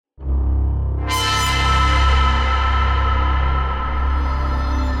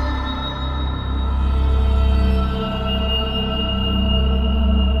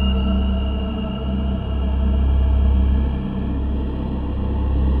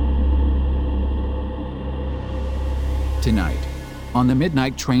tonight on the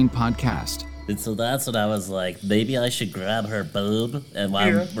Midnight Train podcast. And so that's when I was like, maybe I should grab her boob and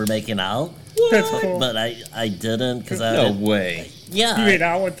while we're making out. That's cool. But I didn't because No way. Yeah. You made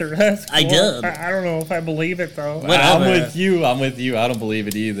out with her. That's cool. I did. I don't know if I believe it, though. Whatever. I'm with you. I don't believe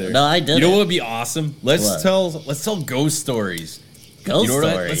it either. No, I didn't. You know what would be awesome? Let's What? tell ghost stories. Ghost You know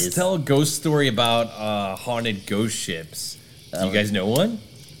what? stories. Let's tell a ghost story about haunted ghost ships. Do you guys know one?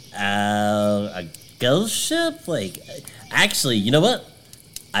 A ghost ship? Like, actually, you know what?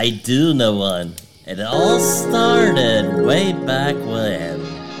 I do know one. And it all started way back when.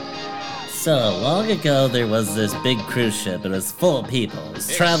 So, long ago, there was this big cruise ship. It was full of people. It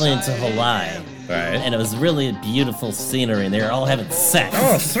was traveling to Hawaii. Right. And it was really beautiful scenery, and they were all having sex.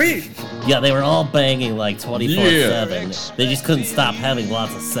 Oh, sweet. Yeah, they were all banging like 24/7. They just couldn't stop having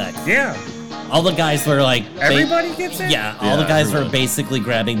lots of sex. Yeah. All the guys were like... Everybody gets it? Yeah, all the guys everyone. were basically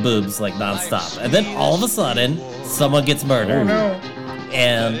grabbing boobs like nonstop. And then all of a sudden, someone gets murdered. Oh, no.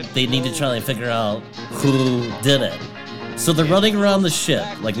 And they need to try and figure out who did it. So they're running around the ship,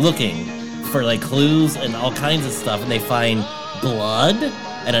 like looking for like clues and all kinds of stuff, and they find blood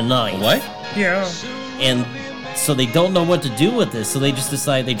and a knife. What? Yeah. And so they don't know what to do with this, so they just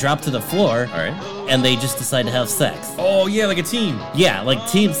decide, they drop to the floor, All right. and they just decide to have sex. Oh yeah, like a team. Yeah, like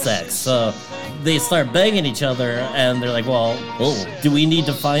team sex. So they start banging each other, and they're like, well, do we need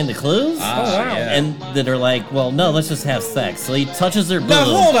to find the clues? wow. Yeah. And then they're like, well, no, let's just have sex. So he touches her boob. Now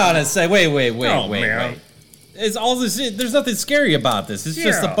hold on a sec. Wait. Oh, man. It's all this. There's nothing scary about this. It's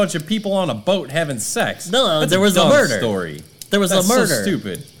just a Yeah. bunch of people on a boat having sex. No, That's there was a dumb murder. story. There was That's a murder. so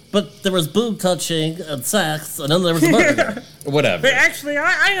stupid. But there was boob touching and sex, and then there was a murder. Whatever. But actually,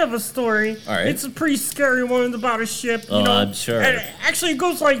 I have a story. All right. It's a pretty scary one. It's about a ship. You Oh, know? I'm sure. And actually, it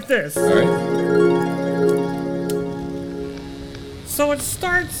goes like this. All right. So it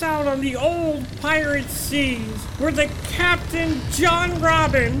starts out on the old pirate seas, where the captain, John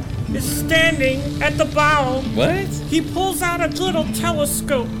Robin, is standing at the bow. What? He pulls out a little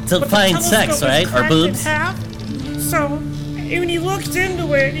telescope. To but the find telescope sex, is right? Or cracked boobs? in half. So when he looks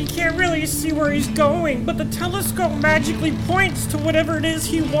into it, he can't really see where he's going, but the telescope magically points to whatever it is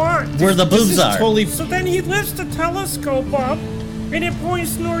he wants. Where the This boobs is are. totally. So then he lifts the telescope up, and it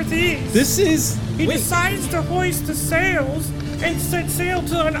points northeast. This is. He Wait. decides to hoist the sails and set sail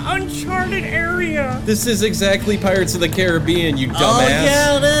to an uncharted area. This is exactly Pirates of the Caribbean, you dumbass. Oh,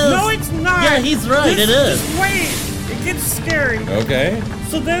 yeah, it is. No, it's not. Yeah, he's right, it is. Just wait. It gets scary. Okay.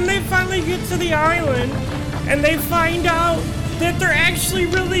 So then they finally get to the island, and they find out that they're actually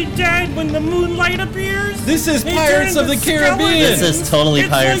really dead when the moonlight appears. This is They Pirates turn of the into Caribbean. skeletons. This is totally It's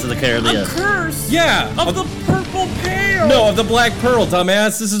Pirates like of the Caribbean. A curse. Yeah. Of the purple pail. No, of the Black Pearl,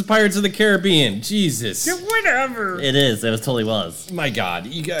 dumbass. This is Pirates of the Caribbean. Jesus. Yeah, whatever. It is. It totally was. My God,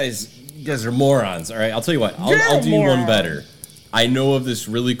 you guys are morons. All right, I'll tell you what. You're I'll a do you one moron. better. I know of this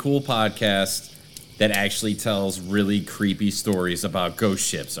really cool podcast that actually tells really creepy stories about ghost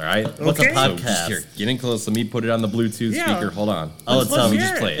ships. All right. What's a Okay. So podcast? just here, get in close. Let me put it on the Bluetooth Yeah. speaker. Hold on. Oh, Let's it's hear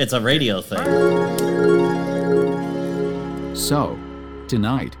just it. play. It's a radio thing. So,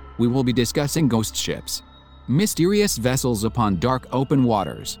 tonight we will be discussing ghost ships, mysterious vessels upon dark open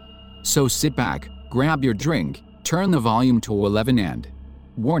waters. So sit back, grab your drink, turn the volume to 11 and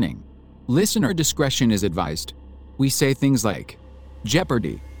warning. Listener discretion is advised. We say things like,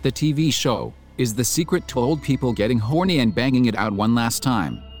 Jeopardy, the TV show, is the secret to old people getting horny and banging it out one last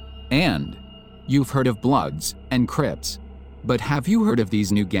time. And you've heard of Bloods and Crips. But have you heard of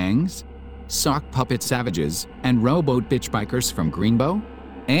these new gangs? Sock puppet savages and rowboat bitch bikers from Greenbow?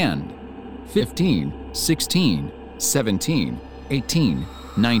 And 15, 16, 17, 18,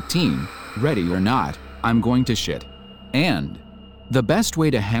 19, ready or not, I'm going to shit. And the best way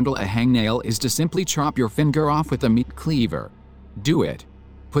to handle a hangnail is to simply chop your finger off with a meat cleaver. Do it.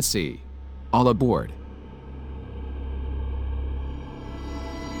 Pussy. All aboard.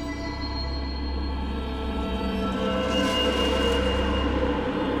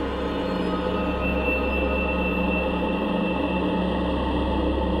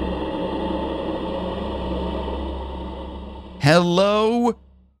 Hello,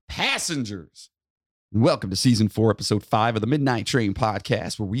 passengers. Welcome to Season 4, Episode 5 of the Midnight Train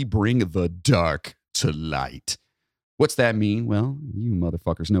podcast, where we bring the dark to light. What's that mean? Well, you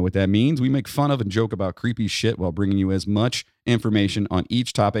motherfuckers know what that means. We make fun of and joke about creepy shit while bringing you as much information on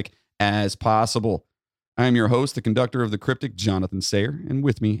each topic as possible. I'm your host, the conductor of the cryptic, Jonathan Sayer, and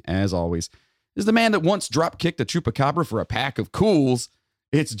with me, as always, is the man that once drop-kicked a chupacabra for a pack of cools.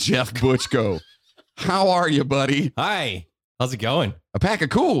 It's Jeff Butchko. How are you, buddy? Hi. How's it going? A pack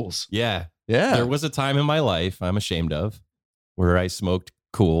of cools. Yeah. Yeah. There was a time in my life I'm ashamed of where I smoked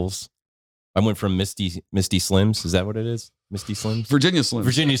cools I went from Misty Slims. Is that what it is? Misty Slims? Virginia Slims.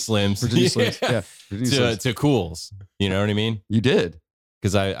 Virginia Slims. Virginia Slims. Yeah. Virginia Slims. To Cools. You know what I mean? You did.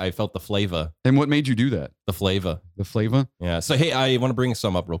 Because I felt the flavor. And what made you do that? The flavor. The flavor? Yeah. So, hey, I want to bring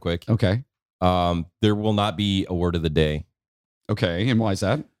some up real quick. Okay. There will not be a word of the day. Okay. And why is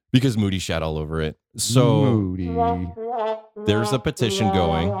that? Because Moody shat all over it. So Moody. there's a petition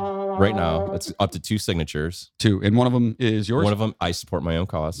going right now. It's up to 2 signatures. 2. And one of them is yours? One of them, I support my own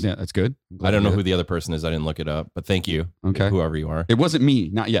cause. Yeah, that's good. I don't know who the other person is. I didn't look it up, but thank you. Okay. Whoever you are. It wasn't me.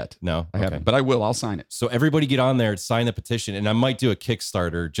 Not yet. No, I haven't. But I will. I'll sign it. So everybody get on there, sign the petition, and I might do a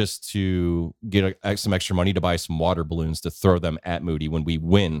Kickstarter just to get some extra money to buy some water balloons to throw them at Moody when we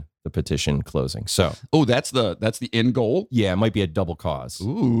win the petition closing. So, that's the end goal. Yeah, it might be a double cause.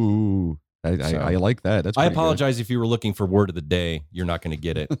 Ooh, I like that. That's. I apologize if you were looking for word of the day. You're not going to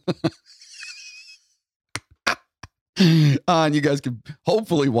get it. And you guys can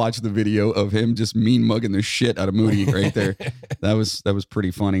hopefully watch the video of him just mean mugging the shit out of Moody right there. That was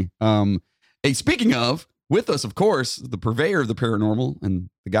pretty funny. Hey, speaking of, with us, of course, the purveyor of the paranormal and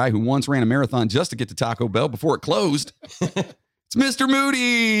the guy who once ran a marathon just to get to Taco Bell before it closed. It's Mr.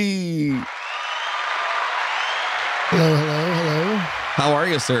 Moody. Hello. How are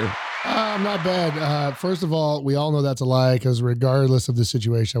you, sir? I'm not bad. First of all, we all know that's a lie because regardless of the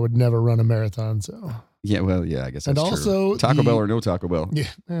situation, I would never run a marathon. So yeah, well, yeah, I guess that's and also true. Taco Bell or no Taco Bell?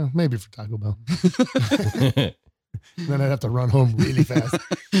 Yeah, maybe for Taco Bell. Then I'd have to run home really fast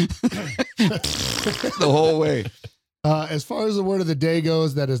the whole way. As far as the word of the day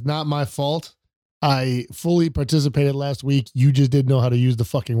goes, that is not my fault. I fully participated last week. You just didn't know how to use the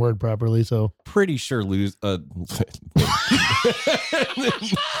fucking word properly. So pretty sure let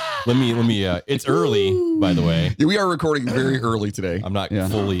me it's early, by the way. Yeah, we are recording very early today. I'm not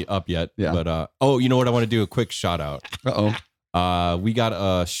fully up yet. Yeah. But you know what? I want to do a quick shout out. We got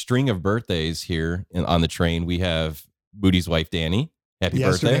a string of birthdays here on the train. We have Moody's wife, Danny. Happy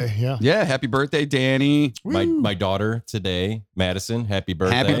birthday. Yeah. Happy birthday, Danny. My daughter today, Madison. Happy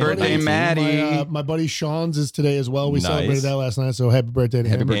birthday. Happy birthday, Maddie. My buddy Sean's is today as well. We celebrated that last night. So happy birthday to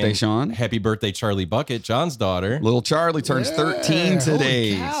him. Happy birthday, Sean. Happy birthday, Charlie Bucket, John's daughter. Little Charlie turns 13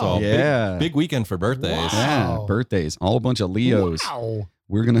 today. So big weekend for birthdays. Wow. Yeah, birthdays. All a bunch of Leos. Wow.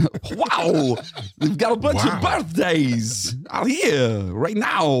 We're going to, we've got a bunch of birthdays out here right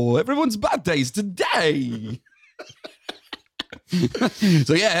now. Everyone's birthdays today.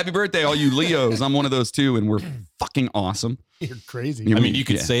 So yeah, happy birthday, all you Leos. I'm one of those too, and we're fucking awesome. You're crazy. I mean, you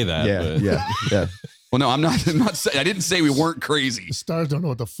could say that. Yeah. Well, no, I'm not saying. I didn't say we weren't crazy. The stars don't know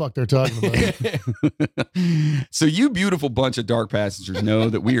what the fuck they're talking about. So you beautiful bunch of dark passengers know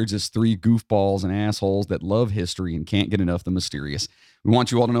that we are just 3 goofballs and assholes that love history and can't get enough of the mysterious. We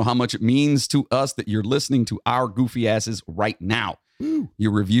want you all to know how much it means to us that you're listening to our goofy asses right now.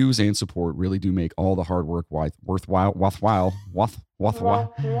 Your reviews and support really do make all the hard work worthwhile. That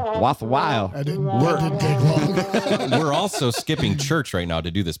didn't take long. We're also skipping church right now to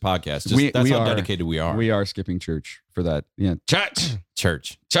do this podcast. That's how dedicated we are. We are skipping church for that. Yeah,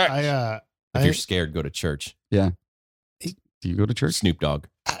 church. If you're scared, go to church. Yeah. Do you go to church? Snoop Dogg.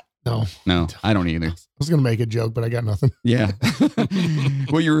 No, I don't either. I was going to make a joke, but I got nothing. Yeah.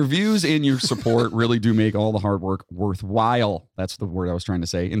 Well, your reviews and your support really do make all the hard work worthwhile. That's the word I was trying to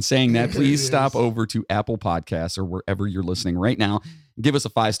say. In saying that, please stop over to Apple Podcasts or wherever you're listening right now. Give us a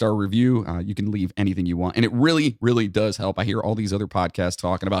 5-star review. You can leave anything you want. And it really, really does help. I hear all these other podcasts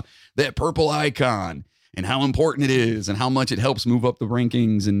talking about that purple icon and how important it is and how much it helps move up the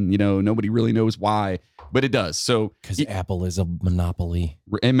rankings. And, nobody really knows why, but it does. So because Apple is a monopoly.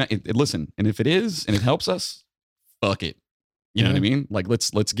 Listen, and if it is and it helps us, fuck it. You know what I mean? Like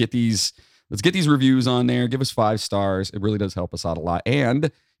let's get these reviews on there. Give us 5 stars. It really does help us out a lot. And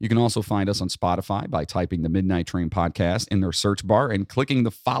you can also find us on Spotify by typing the Midnight Train Podcast in their search bar and clicking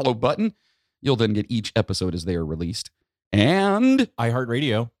the follow button. You'll then get each episode as they are released. And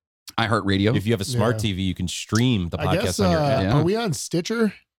iHeartRadio. If you have a smart TV, you can stream the podcast on your app. Are we on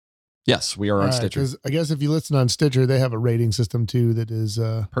Stitcher? Yes, we are on Stitcher. Because I guess if you listen on Stitcher, they have a rating system too that is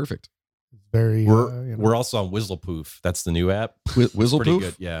perfect. Very. We're also on Whistlepoof. That's the new app. Whistlepoof? Pretty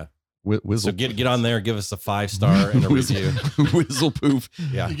good. Yeah. So get on there, give us a 5-star and a review. Whistlepoof.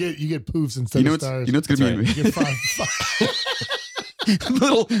 Yeah. You get poofs instead of stars. You know it's gonna be. You get 5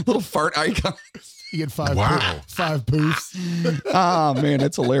 little fart icon. You get 5 poofs. Ah, man,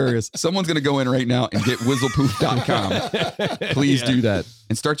 that's hilarious. Someone's going to go in right now and get whistlepoof.com. Please do that.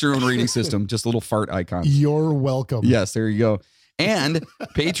 And start your own rating system. Just a little fart icon. You're welcome. Yes, there you go. And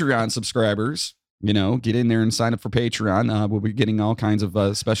Patreon subscribers, You know, get in there and sign up for Patreon. We'll be getting all kinds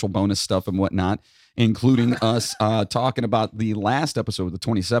of special bonus stuff and whatnot, including us talking about the last episode of the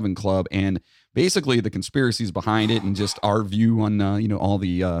 27 Club and basically the conspiracies behind it and just our view on, all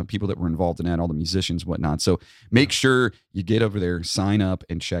the people that were involved in that, all the musicians, whatnot. So make sure you get over there, sign up,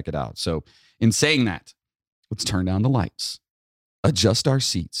 and check it out. So in saying that, let's turn down the lights, adjust our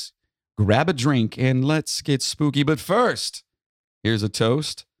seats, grab a drink, and let's get spooky. But first, here's a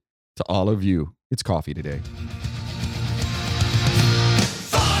toast to all of you. It's coffee today.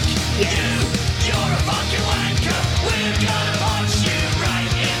 Fuck you, you're a fucking wanker. We're gonna punch you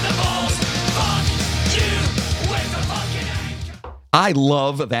right in the balls. Fuck you with a fucking anchor. I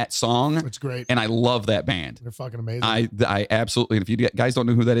love that song. It's great. And I love that band. They're fucking amazing. I absolutely, and if you guys don't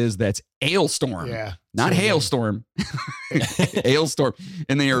know who that is, that's Ailstorm. Yeah. Not So Hailstorm. Ailstorm.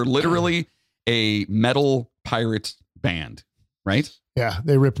 And they are literally a metal pirate band, right? Yeah,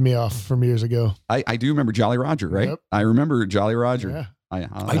 they ripped me off from years ago. I do remember Jolly Roger, right? Yep. I remember Jolly Roger. Yeah.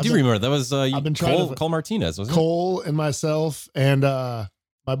 I do remember that was I've been trying to- Cole Martinez, wasn't Cole and myself and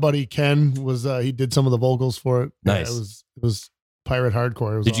my buddy Ken was he did some of the vocals for it. Nice. Yeah, it was pirate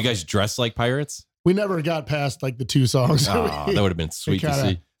hardcore. It was it? Did you awesome. guys dress like pirates? We never got past like the 2 songs. Oh, that would have been sweet to kinda-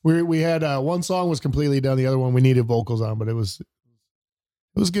 see. We had one song was completely done. The other one we needed vocals on, but it was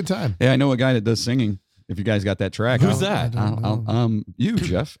a good time. Yeah, I know a guy that does singing. If you guys got that track. Who's I'll- that? I don't know. You,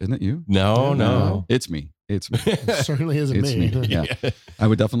 Jeff, isn't it you? No, No. no. It's me. It's me. It certainly isn't It's me. me. Yeah. I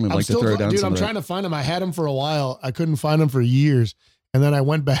would definitely like to throw down dude, some I'm of that. trying to find him. I had him for a while. I couldn't find him for years. And then I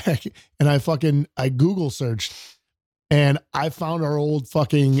went back and I Google searched and I found our old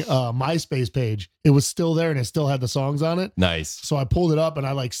fucking MySpace page. It was still there and it still had the songs on it. Nice. So I pulled it up and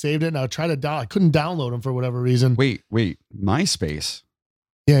I like saved it and I tried to I couldn't download them for whatever reason. Wait, MySpace.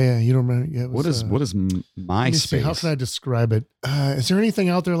 Yeah, you don't remember. Yeah, it What was, is let me see, MySpace? how can I describe it? Is there anything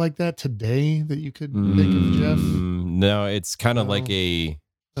out there like that today that you could think of, Jeff? No, it's kind of No. like I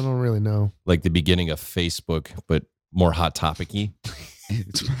don't really know. the beginning of Facebook, but more hot topic-y,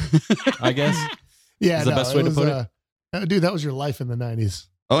 I guess. Yeah, Is the best way to put it? Dude, that was your life in the 90s.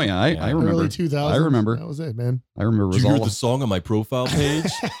 Oh yeah, I remember. Early 2000s. I remember. That was it, man. I remember. It was all, song on my profile page?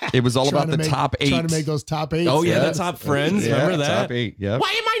 it was all Trying about to the make- top 8. Trying to make those top 8. Oh, yeah, the top friends. Yeah, Remember that? Top 8. Yeah. Why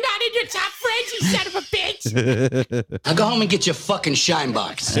am I not in your top friends, you son of a bitch? Now go home and get your fucking shine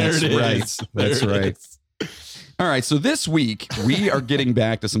box. There That's it is. right. That's There it right. is. All right, so this week we are getting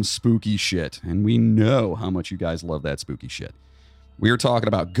back to some spooky shit, and we know how much you guys love that spooky shit. We are talking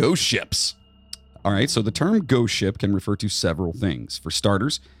about ghost ships. All right, so the term ghost ship can refer to several things. For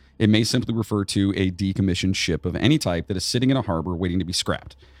starters, it may simply refer to a decommissioned ship of any type that is sitting in a harbor waiting to be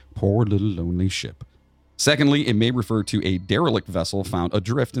scrapped. Poor little lonely ship. Secondly, it may refer to a derelict vessel found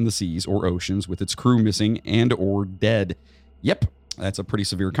adrift in the seas or oceans with its crew missing and or dead. Yep, that's a pretty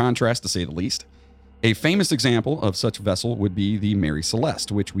severe contrast to say the least. A famous example of such vessel would be the Mary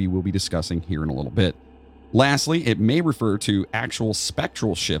Celeste, which we will be discussing here in a little bit. Lastly, it may refer to actual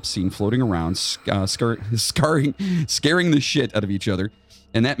spectral ships seen floating around, scaring the shit out of each other.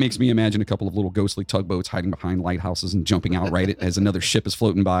 And that makes me imagine a couple of little ghostly tugboats hiding behind lighthouses and jumping out right as another ship is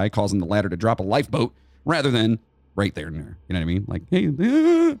floating by, causing the latter to drop a lifeboat rather than right there and there. You know what I mean? Like, hey,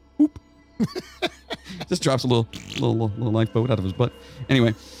 whoop. Just drops a little lifeboat out of his butt.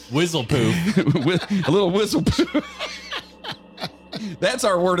 Anyway. Whizzle poo. A little whistle poo. That's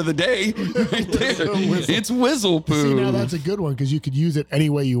our word of the day right there. It's whistle poo. See, now that's a good one because you could use it any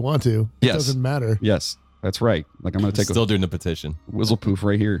way you want to. It Yes. doesn't matter. Yes, that's right. Like I'm going to take Still doing the petition. a whistle poof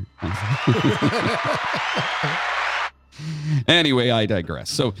right here. Anyway, I digress.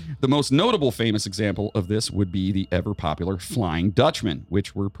 So the most notable famous example of this would be the ever popular Flying Dutchman,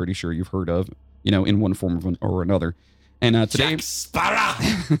 which we're pretty sure you've heard of, in one form or another. And today, Jack Sparrow.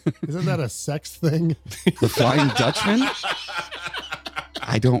 Isn't that a sex thing? the Flying Dutchman.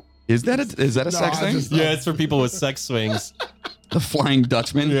 I don't. Is that a No, sex I thing? just- Yeah, it's for people with sex swings. The Flying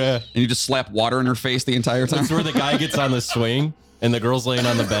Dutchman. Yeah. And you just slap water in her face the entire time. It's where the guy gets on the swing and the girl's laying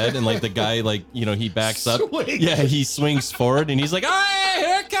on the bed and the guy he backs up. Swing. Yeah, he swings forward and he's like, "Oh, hey,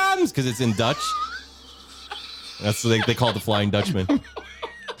 here it comes," because it's in Dutch. That's what they call it, the Flying Dutchman.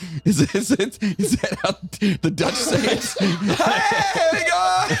 Is that how the Dutch say it? Hey, here we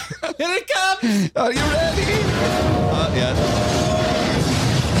go. Here it comes. Are you ready? Yeah.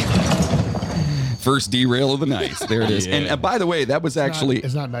 First derail of the night. There it is. Yeah. And by the way, that was actually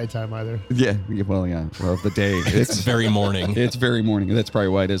It's not nighttime either. Well, of the day. It's very morning. It's very morning. That's probably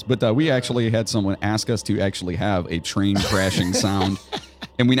why it is. But we actually had someone ask us to actually have a train crashing sound.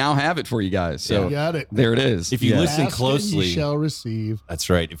 And we now have it for you guys. So Got it. there it is. If you listen Ask and closely, you shall receive. that's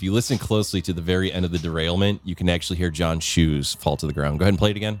right. If you listen closely to the very end of the derailment, you can actually hear John's shoes fall to the ground. Go ahead and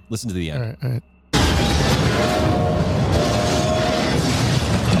play it again. Listen to the end. All right.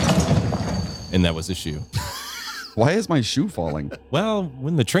 and that was issue. Why is my shoe falling? Well,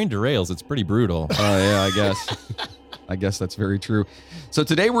 when the train derails, it's pretty brutal. Oh, yeah, I guess. I guess that's very true. So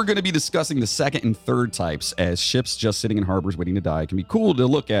today we're going to be discussing the second and third types, as ships just sitting in harbors waiting to die can be cool to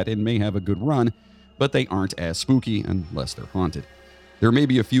look at and may have a good run, but they aren't as spooky unless they're haunted. There may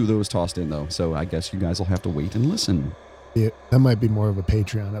be a few of those tossed in, though, so I guess you guys will have to wait and listen. Yeah, that might be more of a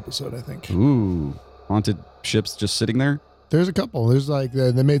Patreon episode, I think. Ooh, haunted ships just sitting there? There's a couple. There's like,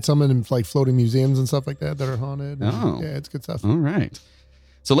 they made some in like floating museums and stuff like that are haunted. Oh. Yeah, it's good stuff. All right.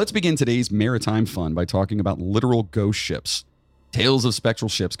 So let's begin today's maritime fun by talking about literal ghost ships. Tales of spectral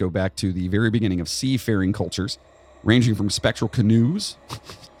ships go back to the very beginning of seafaring cultures, ranging from spectral canoes.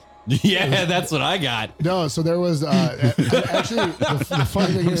 Yeah, that's what I got. No, so there was actually the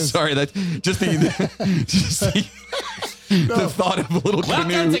funny thing I'm is, sorry, that just the thought of a little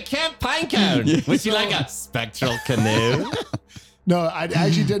Welcome canoe. to Camp Pinecone. Would you like a spectral canoe? no, I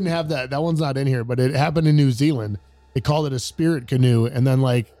actually didn't have that. That one's not in here, but it happened in New Zealand. They called it a spirit canoe, and then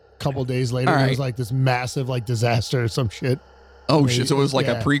like a couple days later, All there right. was like this massive like disaster or some shit. Oh shit! So it was like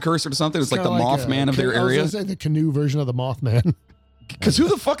Yeah. a precursor to something. It's like the Kinda Mothman of their I was area. gonna say the canoe version of the Mothman. Because who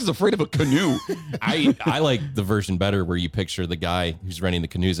the fuck is afraid of a canoe? I like the version better where you picture the guy who's renting the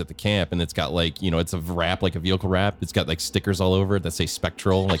canoes at the camp, and it's got like, it's a wrap, like a vehicle wrap. It's got like stickers all over it that say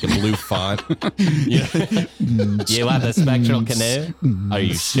spectral, like in blue font. You want the spectral canoe? Are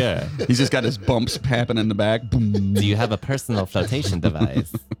you sure? He's just got his bumps happening in the back. Boom. Do you have a personal flotation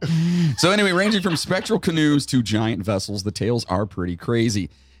device? So anyway, ranging from spectral canoes to giant vessels, the tales are pretty crazy.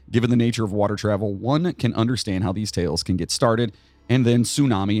 Given the nature of water travel, one can understand how these tales can get started and then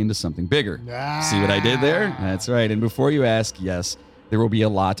tsunami into something bigger. See what I did there? That's right. And before you ask, yes, there will be a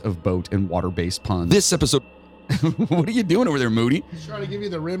lot of boat and water-based puns. This episode... What are you doing over there, Moody? He's trying to give you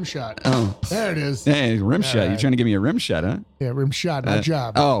the rim shot. Oh. There it is. Hey, rim shot. You're right. trying to give me a rim shot, huh? Yeah, rim shot, not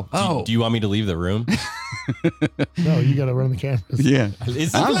job. Oh. Do you want me to leave the room? No, you got to run the cameras. Yeah.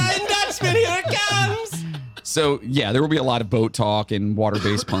 It's the Blind Dutchman, here it comes! So, yeah, there will be a lot of boat talk and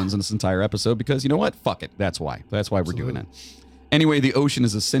water-based puns in this entire episode because, you know what? Fuck it. That's why. That's why we're doing it. Anyway, the ocean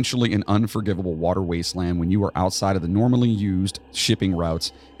is essentially an unforgivable water wasteland when you are outside of the normally used shipping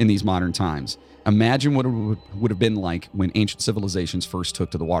routes in these modern times. Imagine what it would have been like when ancient civilizations first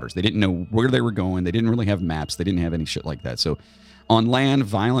took to the waters. They didn't know where they were going. They didn't really have maps. They didn't have any shit like that. So on land,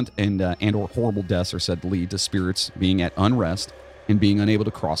 violent and or horrible deaths are said to lead to spirits being at unrest and being unable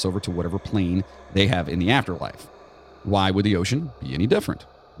to cross over to whatever plane they have in the afterlife. Why would the ocean be any different?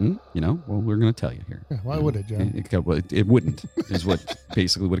 Well, we're going to tell you here. Yeah, why would it, John? It wouldn't, is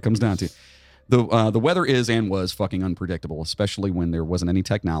basically what it comes down to. The weather is and was fucking unpredictable, especially when there wasn't any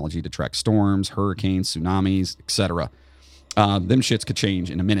technology to track storms, hurricanes, tsunamis, etc. Them shits could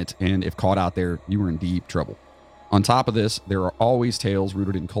change in a minute, and if caught out there, you were in deep trouble. On top of this, there are always tales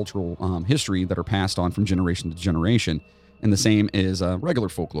rooted in cultural history that are passed on from generation to generation, and the same is regular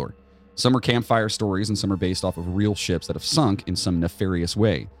folklore. Some are campfire stories, and some are based off of real ships that have sunk in some nefarious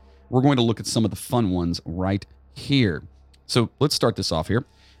way. We're going to look at some of the fun ones right here. So let's start this off here.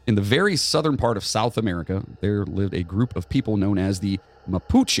 In the very southern part of South America, there lived a group of people known as the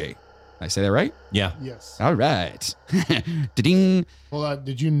Mapuche. Did I say that right? Yeah. Yes. All right. Da-ding. Hold on.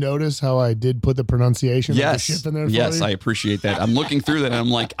 Did you notice how I did put the pronunciation of the Yes. ship in there for Yes, you? I appreciate that. I'm looking through that and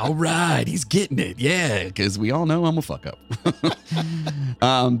I'm like, all right, he's getting it. Yeah, because we all know I'm a fuck up.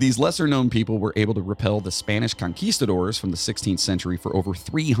 These lesser known people were able to repel the Spanish conquistadors from the 16th century for over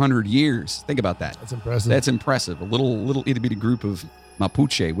 300 years. Think about that. That's impressive. That's impressive. A little itty bitty group of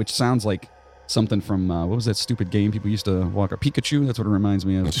Mapuche, which sounds like something from, what was that stupid game people used to walk? Pikachu? That's what it reminds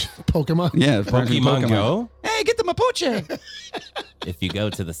me of. Pokemon. Yeah. Pokemon Go? Hey, get the Mapuche. If you go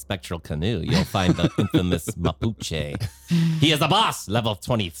to the spectral canoe, you'll find the infamous Mapuche. He is the boss, level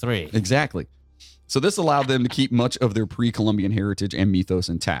 23. Exactly. So this allowed them to keep much of their pre-Columbian heritage and mythos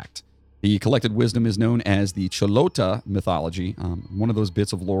intact. The collected wisdom is known as the Cholota mythology. One of those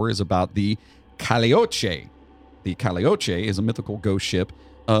bits of lore is about the Calioche. The Calioche is a mythical ghost ship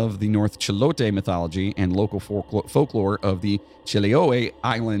of the North Chilote mythology and local folklore of the Chiloé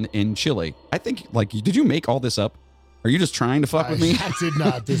island in Chile. I think, did you make all this up? Are you just trying to fuck with me? I did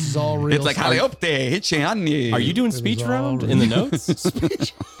not. This is all real. It's like stuff. Caliope, Hichiani. Are you doing It speech was all round real. in the notes?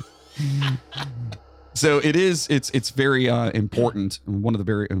 So it's very important, one of the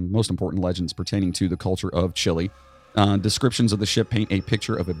very most important legends pertaining to the culture of Chile. Descriptions of the ship paint a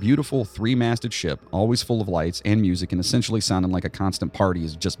picture of a beautiful three-masted ship, always full of lights and music, and essentially sounding like a constant party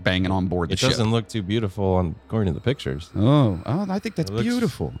is just banging on board the It ship. doesn't look too beautiful according to the pictures. Oh, I think that's It looks-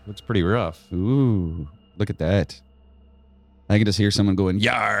 beautiful. Looks pretty rough. Ooh, look at that. I can just hear someone going,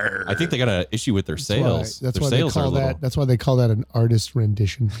 "Yar!" I think they got an issue with their sales. That's their why sales they are call a little. that. That's why they call that an artist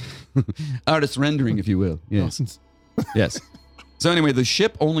rendition. Artist rendering, if you will. Yes. Yes. So anyway, the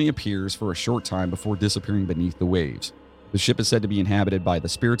ship only appears for a short time before disappearing beneath the waves. The ship is said to be inhabited by the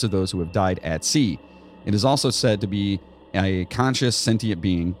spirits of those who have died at sea. It is also said to be a conscious, sentient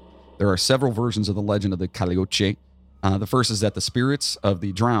being. There are several versions of the legend of the Calioche. The first is that the spirits of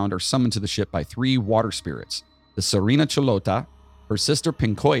the drowned are summoned to the ship by 3 water spirits: the Serena Chalota, her sister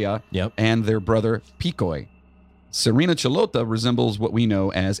Pincoya, and their brother Picoy. Serena Chalota resembles what we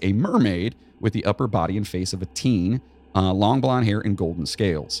know as a mermaid with the upper body and face of a teen, long blonde hair and golden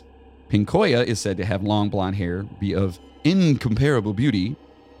scales. Pincoya is said to have long blonde hair, be of incomparable beauty,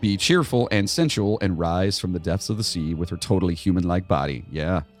 be cheerful and sensual, and rise from the depths of the sea with her totally human-like body.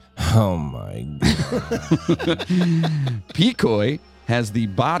 Yeah. Oh my God. Picoy has the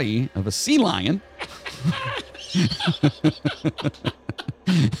body of a sea lion.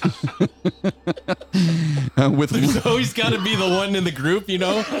 There's always got to be the one in the group, you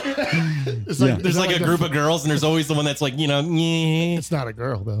know? There's like a group of girls, and there's always the one that's like, It's not a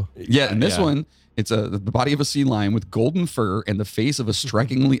girl, though. Yeah, and this one, it's the body of a sea lion with golden fur and the face of a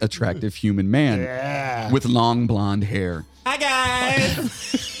strikingly attractive human man with long blonde hair. Hi,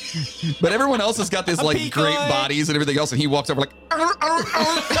 guys. But everyone else has got this like great bodies and everything else, and he walks over like.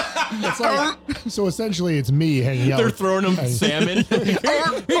 It's like, so essentially, it's me hanging out. They're throwing him salmon. Here you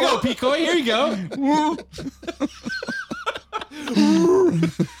go, Picoy. Here you go.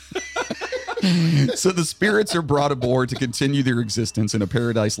 So the spirits are brought aboard to continue their existence in a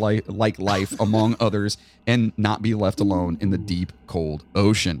paradise-like life among others and not be left alone in the deep, cold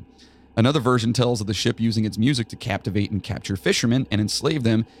ocean. Another version tells of the ship using its music to captivate and capture fishermen and enslave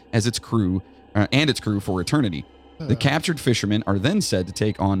them as its crew for eternity. The captured fishermen are then said to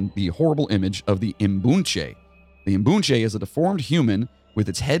take on the horrible image of the Imbunche. The Imbunche is a deformed human with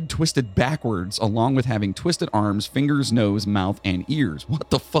its head twisted backwards, along with having twisted arms, fingers, nose, mouth, and ears. What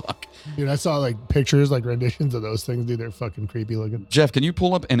the fuck? Dude, I saw like pictures, like renditions of those things. Dude, they're fucking creepy looking. Jeff, can you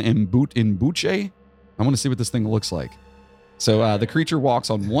pull up an Imbuche? I want to see what this thing looks like. So the creature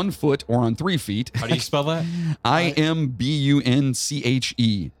walks on 1 foot or on 3 feet. How do you spell that? Imbunche.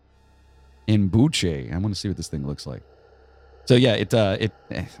 Imbuche. I want to see what this thing looks like. So yeah, it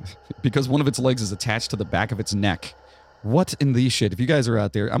because one of its legs is attached to the back of its neck. What in the shit? If you guys are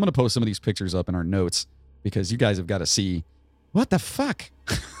out there, I'm going to post some of these pictures up in our notes because you guys have got to see. What the fuck?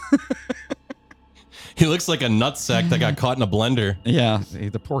 He looks like a nutsack that got caught in a blender. Yeah,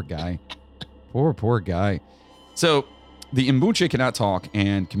 the poor guy. Poor guy. So the Imbuche cannot talk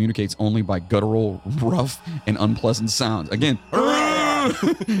and communicates only by guttural, rough, and unpleasant sounds. Again.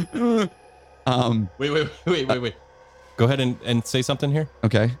 Wait. Go ahead and say something here.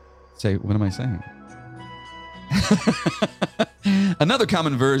 Okay. Say, what am I saying? Another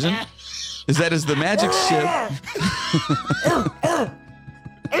common version is that is the magic ship.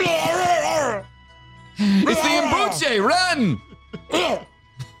 It's the Imbuche, run!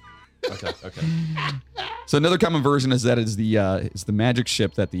 Okay. So another common version is that it's the magic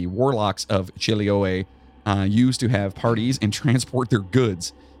ship that the warlocks of Chilioe use to have parties and transport their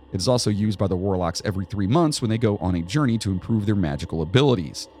goods. It is also used by the warlocks every 3 months when they go on a journey to improve their magical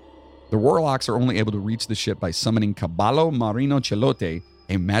abilities. The warlocks are only able to reach the ship by summoning Caballo Marino Chelote,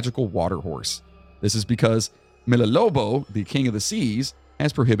 a magical water horse. This is because Milalobo, the king of the seas,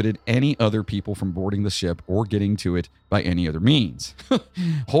 has prohibited any other people from boarding the ship or getting to it by any other means.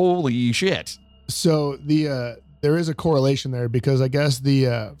 Holy shit. So there is a correlation there because I guess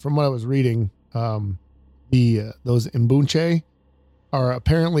from what I was reading, those Imbunche are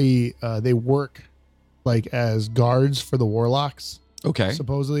apparently they work like as guards for the warlocks. Okay.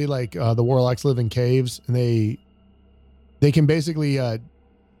 Supposedly, like the warlocks live in caves, and they can basically. The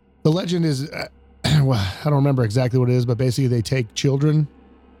legend is, well, I don't remember exactly what it is, but basically they take children.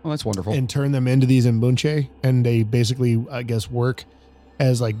 Oh, that's wonderful. And turn them into these Imbunche, and they basically, I guess, work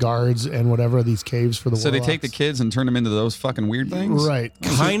as like guards and whatever these caves for the warlocks. So they take the kids and turn them into those fucking weird things? Right.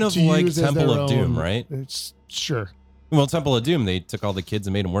 Kind of like Temple of Doom, right? It's sure. Well, Temple of Doom, they took all the kids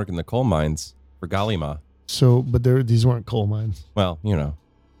and made them work in the coal mines for Galima. So, but these weren't coal mines. Well, to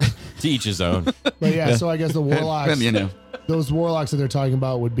each his own. But yeah, so I guess the warlocks, those warlocks that they're talking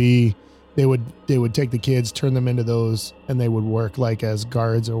about would be, they would take the kids, turn them into those, and they would work like as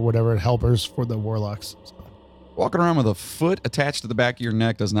guards or whatever, helpers for the warlocks. So. Walking around with a foot attached to the back of your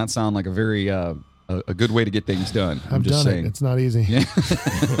neck does not sound like a very a good way to get things done. I'm just saying. It's not easy. Yeah.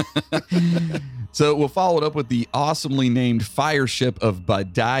 So we'll follow it up with the awesomely named fire ship of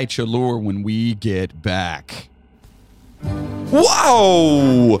Badai Chalur when we get back.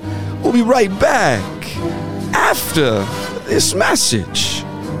 Whoa! We'll be right back after this message.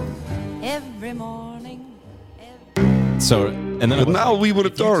 Every morning. So, and then But now we will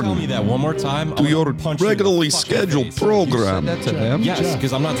if you tell return me that one more time, to your regularly scheduled program. that to them? Yes, Jeff.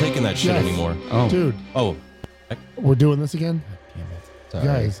 because I'm not taking that shit Jeff. anymore. Oh, Dude, Oh, we're doing this again? sorry.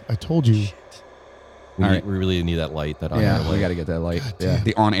 Guys, I told you. We, All right. we really need that light. That on yeah, air we light. got to get that light. God Yeah, damn.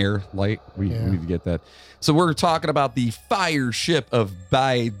 the on-air light. We need to get that. So we're talking about the fire ship of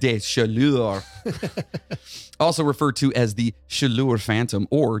Baie des Chaleurs, also referred to as the Chaleur Phantom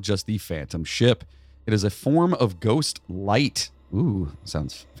or just the Phantom Ship. It is a form of ghost light. Ooh,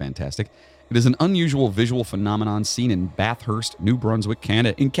 sounds fantastic. It is an unusual visual phenomenon seen in Bathurst, New Brunswick,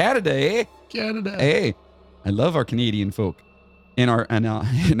 Canada. In Canada, eh? Canada. Hey, I love our Canadian folk. An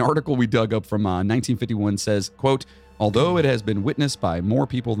article we dug up from 1951 says, quote, although it has been witnessed by more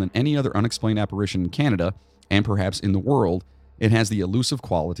people than any other unexplained apparition in Canada, and perhaps in the world, it has the elusive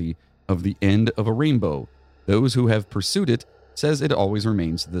quality of the end of a rainbow. Those who have pursued it says it always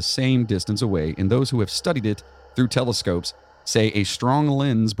remains the same distance away, and those who have studied it through telescopes say a strong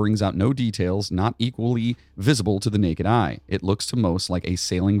lens brings out no details not equally visible to the naked eye. It looks to most like a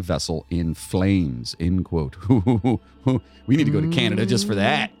sailing vessel in flames, end quote. We need to go to Canada just for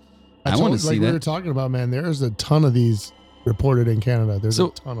that. I want to see we were that. talking about, man, there's a ton of these reported in Canada. There's So-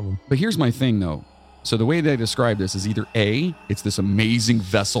 a ton of them. But here's my thing, though. So the way they describe this is either A, it's this amazing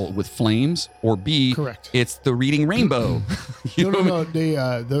vessel with flames, or B, Correct. it's the reading rainbow. You know what I mean?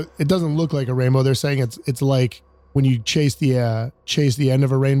 No. It doesn't look like a rainbow. They're saying it's like when you chase the end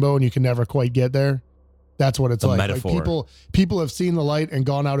of a rainbow and you can never quite get there. That's what it's The like. metaphor. Like people have seen the light and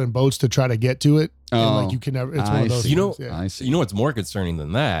gone out in boats to try to get to it. And Oh, like you can never. It's one I of those. see. You know- things, yeah. I see. You know what's more concerning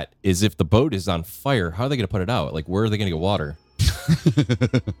than that is if the boat is on fire, how are they going to put it out? Like, where are they going to get water?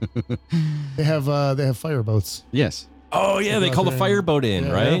 They have fire boats. Yes. Oh yeah, they call the fireboat in,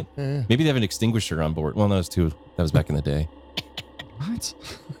 Yeah, right? yeah. Maybe they have an extinguisher on board. Well, that was back in the day. What?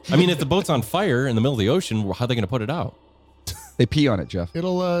 I mean, if the boat's on fire in the middle of the ocean, how are they going to put it out? They pee on it, Jeff.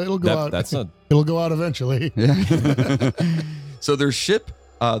 It'll go out. That's a It'll go out eventually. Yeah. So their ship,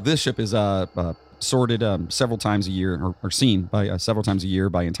 this ship is sorted several times a year, or seen by several times a year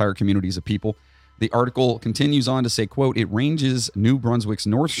by entire communities of people. The article continues on to say, quote, it ranges New Brunswick's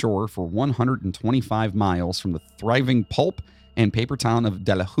north shore for 125 miles from the thriving pulp and paper town of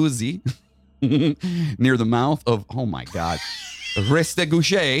Dalhousie near the mouth of, oh my God,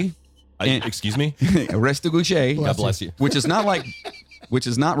 Restegouche. excuse me. Restegouche. God bless you. which is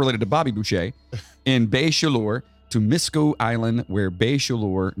not related to Bobby Boucher, in Baie Chaleur to Misco Island, where Baie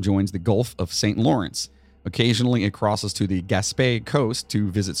Chaleur joins the Gulf of St. Lawrence. Occasionally, it crosses to the Gaspé coast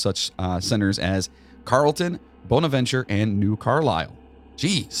to visit such centers as Carleton, Bonaventure, and New Carlisle.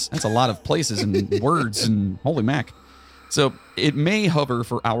 Jeez, that's a lot of places and words, and holy mac. So it may hover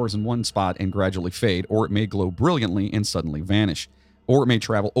for hours in one spot and gradually fade, or it may glow brilliantly and suddenly vanish, or it may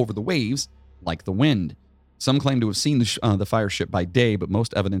travel over the waves like the wind. Some claim to have seen the fire ship by day, but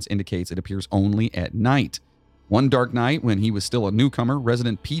most evidence indicates it appears only at night. One dark night, when he was still a newcomer,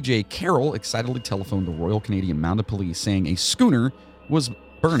 resident P.J. Carroll excitedly telephoned the Royal Canadian Mounted Police saying a schooner was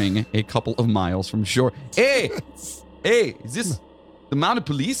burning a couple of miles from shore. Hey, is this the Mounted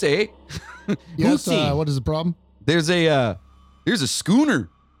Police, eh? Yes. Hootie. What is the problem? There's a schooner.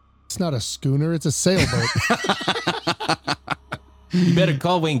 It's not a schooner. It's a sailboat. You better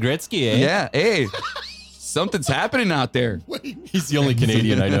call Wayne Gretzky, eh? Yeah, hey, something's happening out there. He's the only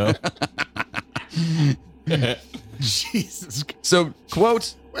Canadian I know. Jesus. So,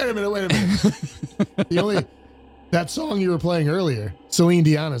 quote, Wait a minute. That song you were playing earlier, Celine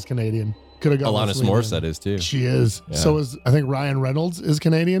Dion's Canadian. Could have got Alanis Morissette is too. She is. Yeah. So is I think Ryan Reynolds is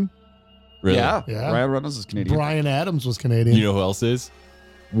Canadian. Really? yeah, Yeah. Ryan Reynolds is Canadian. Brian Adams was Canadian. You know who else is?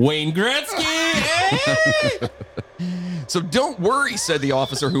 Wayne Gretzky. Hey! So don't worry, said the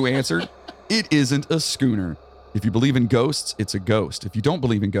officer who answered. It isn't a schooner. If you believe in ghosts, it's a ghost. If you don't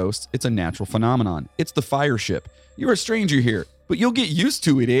believe in ghosts, it's a natural phenomenon. It's the fire ship. You're a stranger here, but you'll get used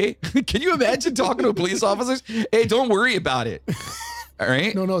to it, eh? Can you imagine talking to police officers? Hey, don't worry about it. All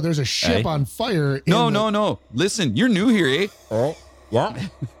right? No, there's a ship Hey. on fire. No. Listen, you're new here, eh? Alright. Yeah.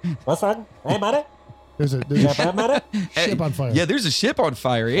 What's wrong? Hey, buddy. There's a Yeah, bad, buddy. ship on fire. Yeah, there's a ship on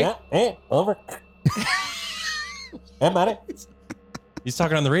fire, eh? Yeah. Hey, over. Hey, buddy. He's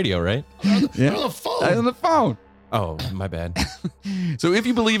talking on the radio, right? Yeah. On the phone. On the phone. Oh, my bad. So if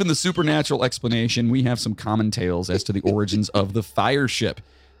you believe in the supernatural explanation, we have some common tales as to the origins of the fire ship.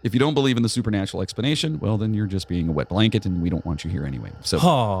 If you don't believe in the supernatural explanation, well, then you're just being a wet blanket, and we don't want you here anyway. So,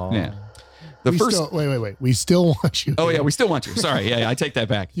 Aw. yeah. The We first. still, wait. We still want you. Oh yeah, we still want you. Sorry, yeah, I take that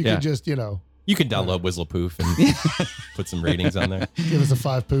back. You yeah. could just, You can download Whistlepoof and put some ratings on there. give us a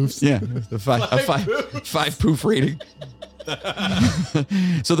 5 poofs. Yeah, the five poof rating.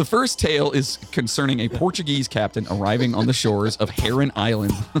 So the first tale is concerning a Portuguese captain arriving on the shores of Heron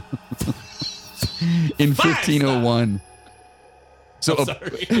Island in 1501. So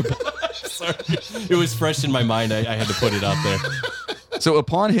Sorry. It was fresh in my mind. I had to put it out there. So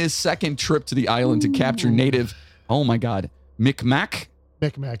upon his second trip to the island to capture native, oh my God, Micmac,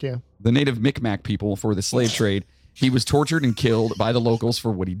 yeah. the native Micmac people for the slave trade, he was tortured and killed by the locals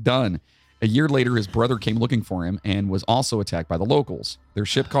for what he'd done. A year later, his brother came looking for him and was also attacked by the locals. Their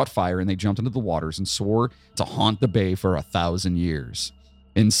ship caught fire and they jumped into the waters and swore to haunt the bay for 1,000 years.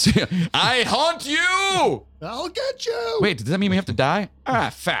 And I haunt you! I'll get you! Wait, does that mean we have to die? Ah,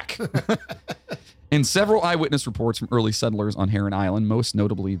 fuck. In several eyewitness reports from early settlers on Heron Island, most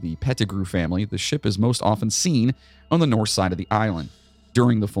notably the Pettigrew family, the ship is most often seen on the north side of the island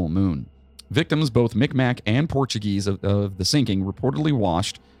during the full moon. Victims, both Micmac and Portuguese of the sinking, reportedly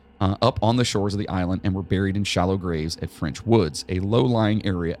washed up on the shores of the island and were buried in shallow graves at French Woods, a low-lying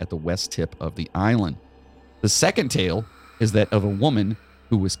area at the west tip of the island. The second tale is that of a woman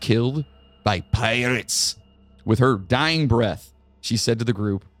who was killed by pirates. With her dying breath, she said to the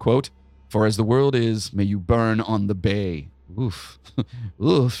group, quote, "For as the world is, may you burn on the bay." Oof.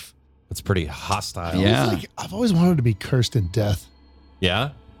 Oof. That's pretty hostile. Yeah. I've always wanted to be cursed in death.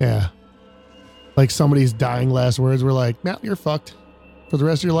 Yeah? Yeah. Like somebody's dying last words were like, "Matt, you're fucked. For the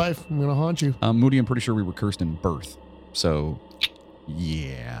rest of your life, I'm going to haunt you." Moody, I'm pretty sure we were cursed in birth. So,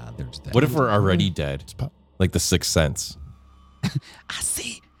 yeah, there's that. What if we're already dead? Like the Sixth Sense. I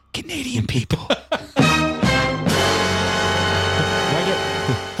see Canadian people.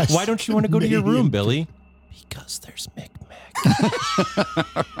 Why don't you want to go to your room, Billy? Because there's Micmac.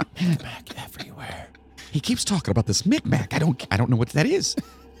 Micmac everywhere. He keeps talking about this Micmac. I don't know what that is.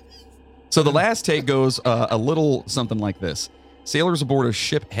 So the last take goes a little something like this. Sailors aboard a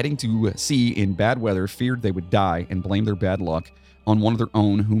ship heading to sea in bad weather feared they would die and blamed their bad luck on one of their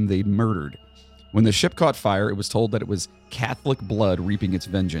own whom they'd murdered. When the ship caught fire, it was told that it was Catholic blood reaping its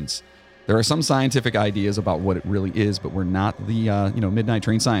vengeance. There are some scientific ideas about what it really is, but we're not the Midnight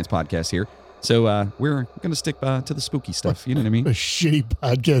Train Science podcast here. So we're going to stick to the spooky stuff. You know what I mean? A shitty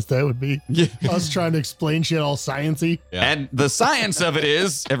podcast that would be. Yeah. Us trying to explain shit all sciencey. Yeah. And the science of it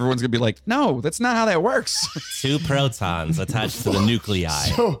is, everyone's going to be like, no, that's not how that works. 2 protons attached to the nuclei.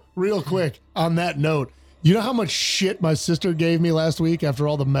 So, real quick, on that note, you know how much shit my sister gave me last week after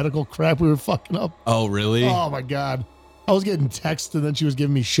all the medical crap we were fucking up? Oh, really? Oh, my God. I was getting texts and then she was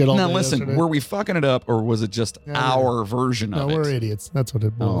giving me shit all Now day listen, yesterday. were we fucking it up or was it just our version No, of it? we're idiots. That's what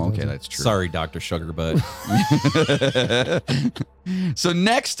it boils Oh, okay, down to. that's true. Sorry, Dr. Sugarbutt. So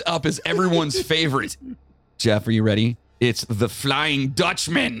next up is everyone's favorite. Jeff, are you ready? It's the Flying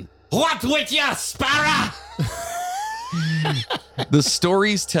Dutchman. What with ya, Sparrow? The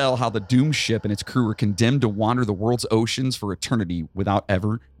stories tell how the doomed ship and its crew were condemned to wander the world's oceans for eternity without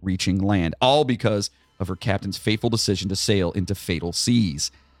ever reaching land, all because of her captain's fateful decision to sail into fatal seas.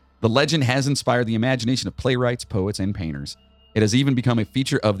 The legend has inspired the imagination of playwrights, poets, and painters. It has even become a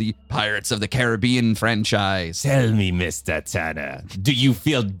feature of the Pirates of the Caribbean franchise. Tell me, Mr. Tanner, do you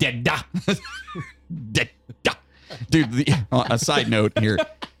feel dead? Dude, a side note here.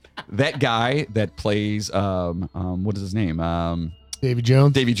 That guy that plays, what is his name? Davy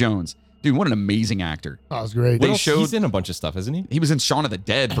Jones. Davy Jones. Dude, what an amazing actor. Oh, it was great. He's in a bunch of stuff, isn't he? He was in Shaun of the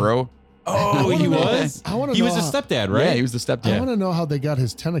Dead, bro. Oh, he was? I want to He know was a how- stepdad, right? Yeah, he was the I stepdad. want to know how they got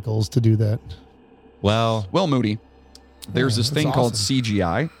his tentacles to do that. Well, Moody, there's this that's thing called awesome.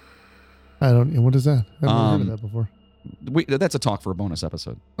 CGI. I don't. What is that? I've never heard of that before. That's a talk for a bonus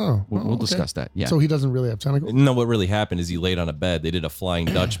episode. Oh, We'll okay. discuss that. Yeah. So he doesn't really have tentacles. no, what really happened is he laid on a bed. They did a Flying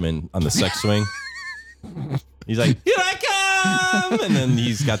Dutchman on the sex swing. He's like, here I come! And then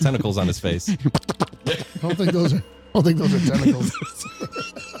he's got tentacles on his face. I don't think those are. I don't think those are tentacles.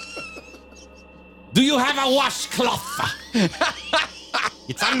 Do you have a washcloth?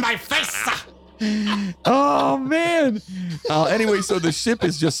 It's on my face. Oh, man. Anyway, so the ship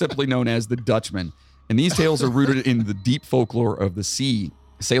is just simply known as the Dutchman. And these tales are rooted in the deep folklore of the sea.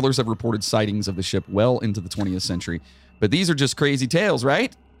 Sailors have reported sightings of the ship well into the 20th century. But these are just crazy tales,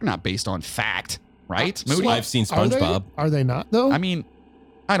 right? They're not based on fact, right, Moody? I've seen Are they? SpongeBob. Are they not though? I mean,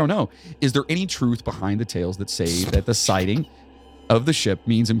 I don't know. Is there any truth behind the tales that say that the sighting of the ship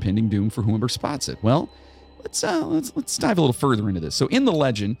means impending doom for whoever spots it? Well, let's dive a little further into this. So in the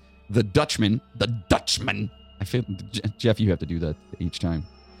legend, the Dutchman, I feel, Jeff, you have to do that each time.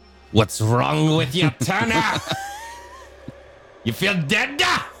 What's wrong with you, Tanner? You feel dead?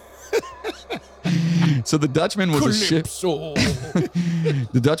 So the Dutchman was a ship.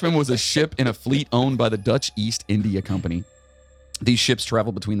 The Dutchman was a ship in a fleet owned by the Dutch East India Company. These ships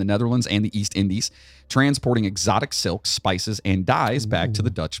traveled between the Netherlands and the East Indies, transporting exotic silks, spices, and dyes back to the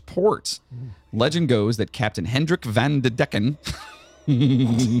Dutch ports. Legend goes that Captain Hendrik van de Decken,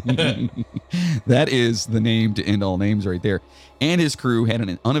 that is the name to end all names right there, and his crew had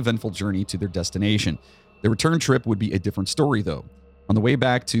an uneventful journey to their destination. The return trip would be a different story, though. On the way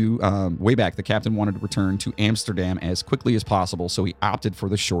back, the captain wanted to return to Amsterdam as quickly as possible, so he opted for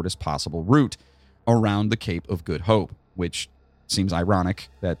the shortest possible route around the Cape of Good Hope, which seems ironic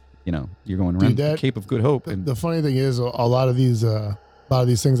that, you're going around the Cape of Good Hope. And the funny thing is, a lot of these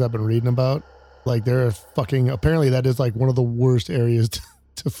things I've been reading about, like apparently that is like one of the worst areas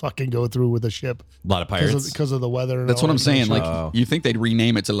to fucking go through with a ship. A lot of pirates. Because of the weather. And that's all what I'm that saying. shit. Like, you think they'd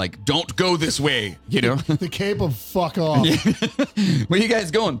rename it to like, don't go this way, The Cape of fuck off. Where you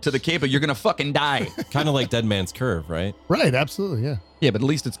guys going? To the Cape of you're going to fucking die. Kind of like Dead Man's Curve, right? Right, absolutely, yeah. Yeah, but at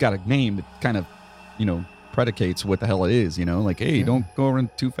least it's got a name that kind of, predicates what the hell it is, like, hey, don't go around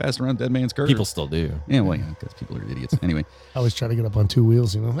too fast around Dead Man's Curve. People still do. Yeah, well, yeah, because people are idiots. Anyway. I always try to get up on two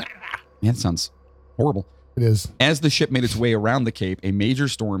wheels, Yeah, that sounds horrible. It is. As the ship made its way around the Cape, a major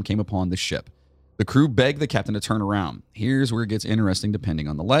storm came upon the ship. The crew begged the captain to turn around. Here's where it gets interesting depending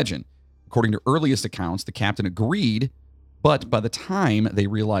on the legend. According to earliest accounts, the captain agreed, but by the time they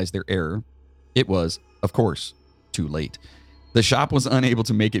realized their error, it was, of course, too late. The ship was unable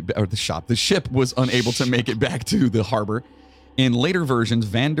to make it back to the harbor. In later versions,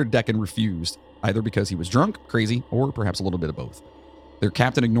 Van der Decken refused, either because he was drunk, crazy, or perhaps a little bit of both. Their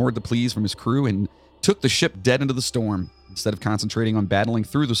captain ignored the pleas from his crew and took the ship dead into the storm. Instead of concentrating on battling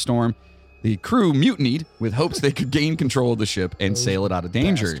through the storm, the crew mutinied with hopes they could gain control of the ship and sail it out of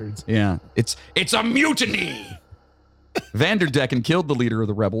danger. Bastards. Yeah, it's a mutiny! Van der Decken killed the leader of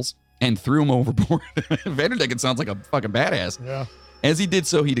the rebels and threw him overboard. Van der Decken sounds like a fucking badass. Yeah. As he did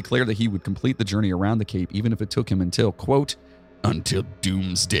so, he declared that he would complete the journey around the Cape, even if it took him until, quote, until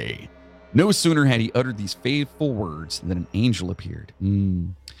doomsday. No sooner had he uttered these fateful words than an angel appeared.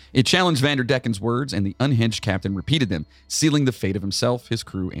 It challenged Van der Decken's words, and the unhinged captain repeated them, sealing the fate of himself, his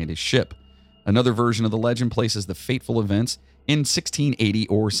crew, and his ship. Another version of the legend places the fateful events in 1680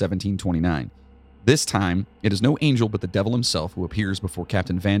 or 1729. This time, it is no angel but the devil himself who appears before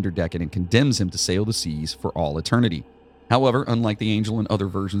Captain Van der Decken and condemns him to sail the seas for all eternity. However, unlike the angel in other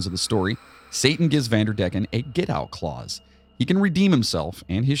versions of the story, Satan gives Van der Decken a get-out clause. He can redeem himself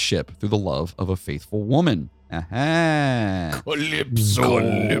and his ship through the love of a faithful woman. Aha!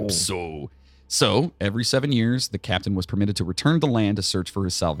 Calypso. So, every 7 years, the captain was permitted to return to land to search for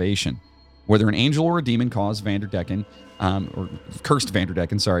his salvation. Whether an angel or a demon caused Van der Decken, or cursed Van der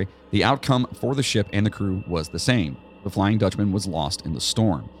Decken, the outcome for the ship and the crew was the same. The Flying Dutchman was lost in the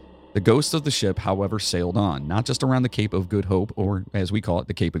storm. The ghost of the ship, however, sailed on, not just around the Cape of Good Hope, or as we call it,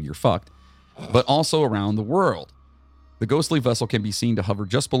 the Cape of You're Fucked, but also around the world. The ghostly vessel can be seen to hover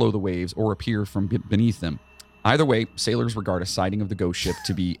just below the waves or appear from beneath them. Either way, sailors regard a sighting of the ghost ship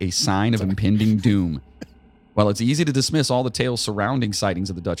to be a sign of impending doom. While it's easy to dismiss all the tales surrounding sightings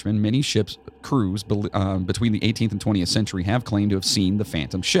of the Dutchman, many ships' crews between the 18th and 20th century have claimed to have seen the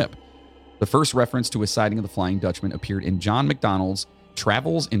Phantom Ship. The first reference to a sighting of the Flying Dutchman appeared in John Macdonald's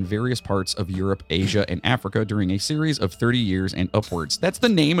Travels in Various Parts of Europe, Asia, and Africa during a series of 30 years and upwards. That's the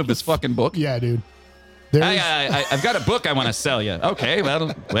name of his fucking book? Yeah, dude. I've got a book I want to sell you. Okay,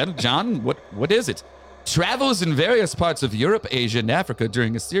 well, John, what is it? Travels in various parts of Europe, Asia, and Africa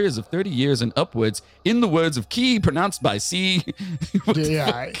during a series of 30 years and upwards, in the words of Key, pronounced by C.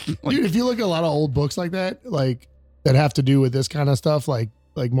 Yeah, dude, if you look at a lot of old books like that have to do with this kind of stuff, like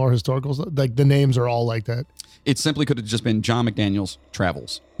more historical stuff, like the names are all like that. It simply could have just been John McDaniel's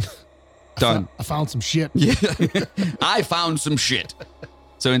Travels. Done. I found some shit. Yeah, I found some shit.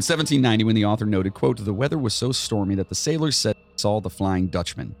 So in 1790, when the author noted, quote, the weather was so stormy that the sailors said saw the Flying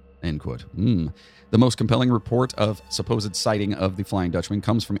Dutchman, end quote. The most compelling report of supposed sighting of the Flying Dutchman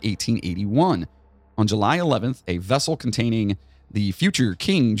comes from 1881. On July 11th, a vessel containing the future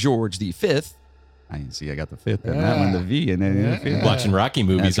King George V. I got the fifth and that one, the V, and then the fifth. Watching Rocky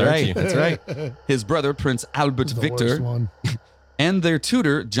movies, aren't you? That's right. His brother, Prince Albert The Victor, worst one. and their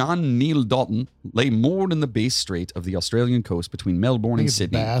tutor, John Neil Dalton, lay moored in the Bass Strait of the Australian coast between Melbourne and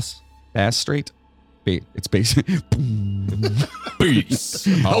Sydney. Bass Strait? It's Bass. Peace.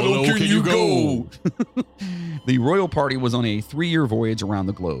 How low can you go? The royal party was on a 3-year voyage around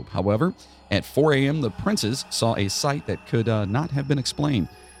the globe. However, at 4 a.m., the princes saw a sight that could not have been explained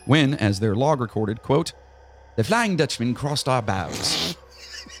when, as their log recorded, quote, the Flying Dutchman crossed our bows.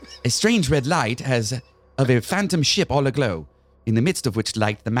 A strange red light as of a phantom ship all aglow, in the midst of which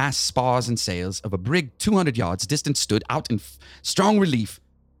light the masts, spars, and sails of a brig 200 yards distant stood out in strong relief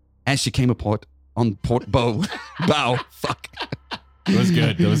as she came on port bow. Fuck. It was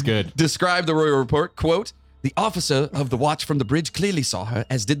good. It was good. Described the royal report, quote, "The officer of the watch from the bridge clearly saw her,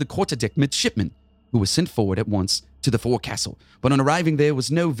 as did the quarterdeck midshipman, who was sent forward at once to the forecastle. But on arriving there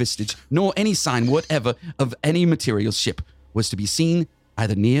was no vestige, nor any sign whatever of any material ship was to be seen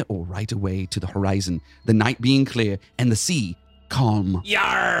either near or right away to the horizon, the night being clear and the sea calm."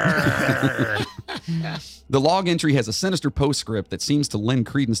 Yarr! The log entry has a sinister postscript that seems to lend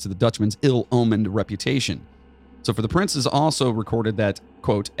credence to the Dutchman's ill-omened reputation. So for the prince is also recorded that,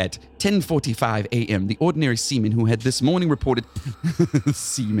 quote, "At 10:45 a.m., the ordinary seaman who had this morning reported..."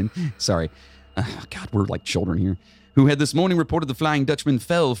 Seaman, sorry. God, we're like children here. "Who had this morning reported the Flying Dutchman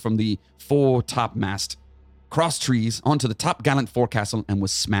fell from the fore-topmast, crossed trees onto the top gallant forecastle, and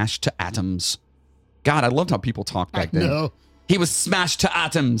was smashed to atoms." God, I loved how people talked back then. No. He was smashed to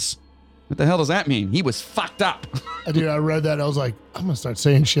atoms. What the hell does that mean? He was fucked up. Dude, I read that. I was like, I'm going to start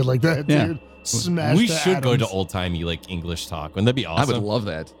saying shit like that, Yeah. dude. Smash We to should go to atoms. old-timey, like, English talk. Wouldn't that be I awesome? would love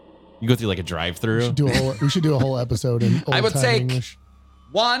that. You go through, like, a drive-through. We should do a whole episode in old I would time take English.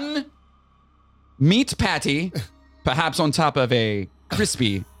 one meat patty, perhaps on top of a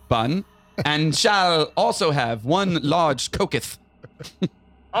crispy bun, and shall also have one large coketh.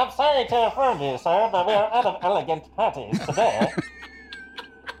 I'm sorry to inform you, sir, but we are out of elegant patties today.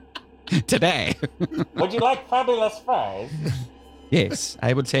 Today. Would you like fabulous fries? Yes,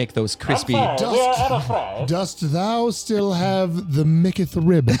 I would take those crispy. I'm sorry, we are out of fries. Dost thou still have the micketh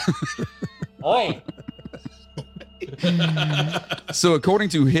rib? Oi, So according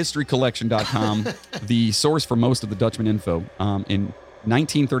to historycollection.com, the source for most of the Dutchman info, in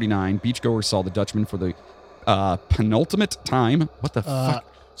 1939, beachgoers saw the Dutchman for the penultimate time. What the fuck?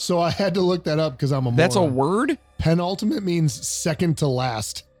 So I had to look that up because I'm a moron. That's a word? Penultimate means second to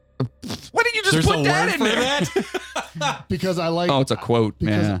last. Why didn't you just There's put a that word in for there? that? Because I like. Oh, it's a quote,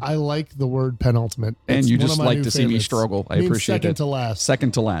 Because man. I like the word penultimate. And It's you one just of my like new to see me favorites. struggle. I Means appreciate second it. to last.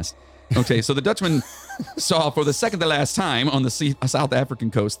 Second to last. Okay, so the Dutchman saw for the second to last time on the South African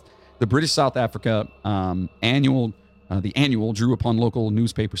coast, the British South Africa annual drew upon local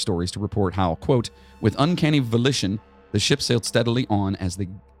newspaper stories to report how, quote, "with uncanny volition, the ship sailed steadily on as the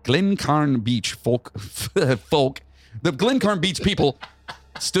Glencairn Beach the Glencairn Beach people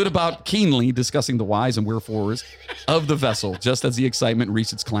stood about keenly discussing the whys and wherefores of the vessel. Just as the excitement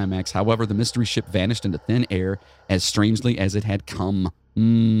reached its climax, however, the mystery ship vanished into thin air as strangely as it had come.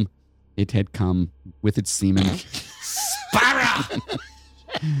 It had come with its seamen.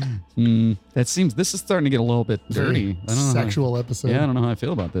 This is starting to get a little bit dirty. I don't know Sexual episode. Yeah, I don't know how I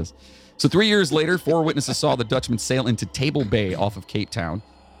feel about this. So 3 years later, 4 witnesses saw the Dutchman sail into Table Bay off of Cape Town.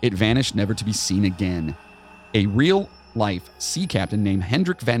 It vanished, never to be seen again. A real-life sea captain named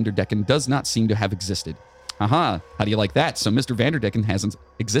Hendrik Vanderdecken does not seem to have existed. How do you like that? So Mr. Vanderdecken hasn't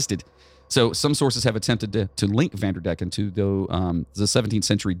existed. So some sources have attempted to link Vanderdecken to the 17th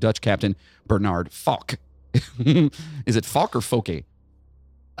century Dutch captain Bernard Falk. Is it Falk or Foke?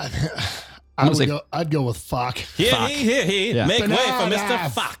 I'd go with fuck. Yeah. Make way for Bernard,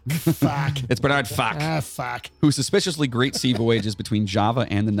 Mr. Fuck. Fuck. It's Bernard Falk. Fuck. Whose suspiciously great sea voyages between Java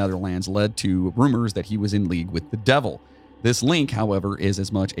and the Netherlands led to rumors that he was in league with the devil. This link, however, is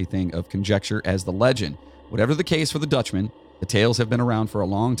as much a thing of conjecture as the legend. Whatever the case for the Dutchman, the tales have been around for a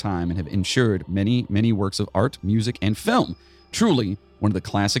long time and have ensured many, many works of art, music, and film. Truly, one of the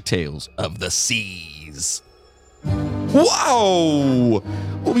classic tales of the seas. Whoa!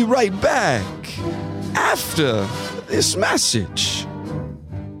 We'll be right back after this message.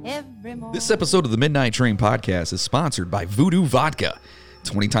 This episode of the Midnight Train podcast is sponsored by Voodoo Vodka.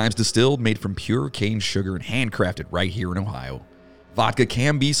 20 times distilled, made from pure cane sugar, and handcrafted right here in Ohio. Vodka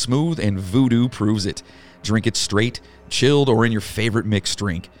can be smooth, and Voodoo proves it. Drink it straight, chilled, or in your favorite mixed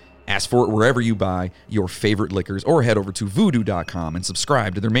drink. Ask for it wherever you buy your favorite liquors, or head over to voodoo.com and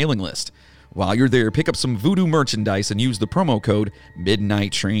subscribe to their mailing list. While you're there, pick up some Voodoo merchandise and use the promo code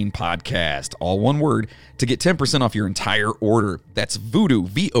Midnight Train Podcast, all one word, to get 10% off your entire order. That's Voodoo,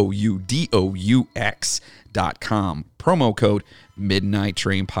 VOUDOUX.com. Promo code Midnight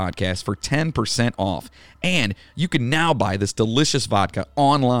Train Podcast for 10% off. And you can now buy this delicious vodka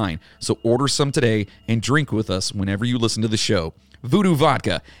online. So order some today and drink with us whenever you listen to the show. Voodoo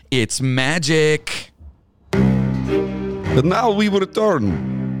Vodka, it's magic. And now we will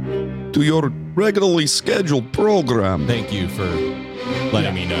return to your regularly scheduled program. Thank you for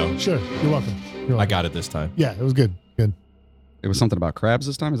letting me know. Sure. You're welcome. I got it this time. Yeah, it was good. Good. It was something about crabs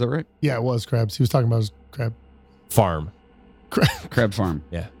this time, is that right? Yeah, it was crabs. He was talking about his crab. Farm. Crab farm.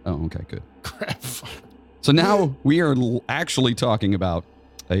 Yeah. Oh, okay, good. Crab farm. So now we are actually talking about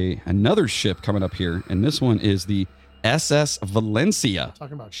another ship coming up here, and this one is the SS Valencia.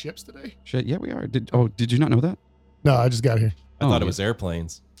 Talking about ships today? Shit, yeah, we are. Did you not know that? No, I just got here. I thought it was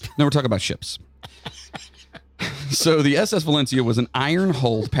airplanes. No, we're talking about ships. So the SS Valencia was an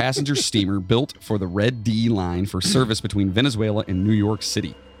iron-hulled passenger steamer built for the Red D line for service between Venezuela and New York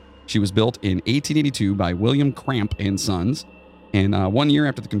City. She was built in 1882 by William Cramp and Sons, and 1 year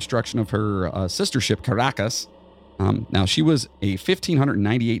after the construction of her sister ship Caracas. Now, she was a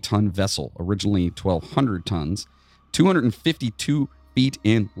 1,598-ton vessel, originally 1,200 tons, 252 feet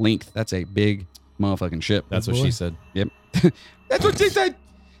in length. That's a big motherfucking ship. That's what she said. Yep. That's what she said.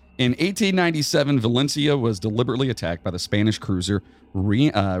 In 1897, Valencia was deliberately attacked by the Spanish cruiser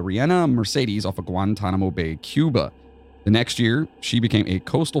Reina Mercedes off of Guantanamo Bay, Cuba. The next year, she became a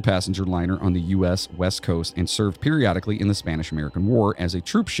coastal passenger liner on the U.S. West Coast and served periodically in the Spanish-American War as a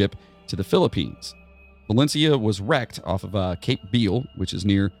troop ship to the Philippines. Valencia was wrecked off of Cape Beale, which is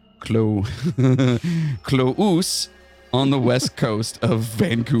near Cloos on the west coast of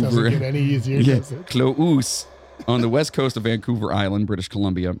Vancouver. Doesn't get any easier, does it? Cloos on the west coast of Vancouver Island, British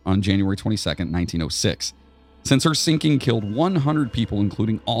Columbia, on January 22nd, 1906. Since her sinking killed 100 people,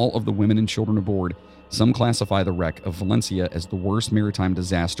 including all of the women and children aboard, some classify the wreck of Valencia as the worst maritime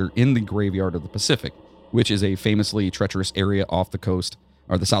disaster in the graveyard of the Pacific, which is a famously treacherous area off the coast,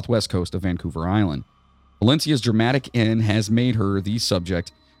 or the southwest coast of Vancouver Island. Valencia's dramatic end has made her the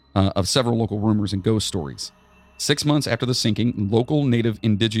subject of several local rumors and ghost stories. 6 months after the sinking, local native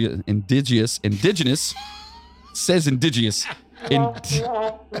indigenous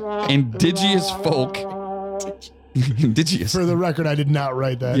folk. Indigenous. For the record, I did not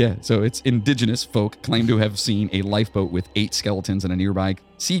write that. Yeah, so it's indigenous folk claim to have seen a lifeboat with 8 skeletons in a nearby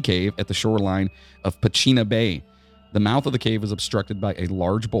sea cave at the shoreline of Pachina Bay. The mouth of the cave is obstructed by a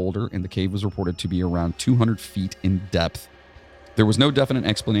large boulder, and the cave was reported to be around 200 feet in depth. There was no definite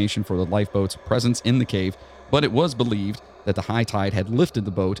explanation for the lifeboat's presence in the cave, but it was believed that the high tide had lifted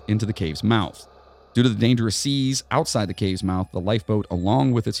the boat into the cave's mouth. Due to the dangerous seas outside the cave's mouth, the lifeboat,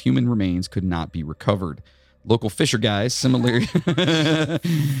 along with its human remains, could not be recovered. Local fisher guys, Hey,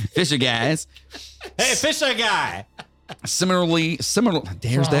 fisher guy! Similarly,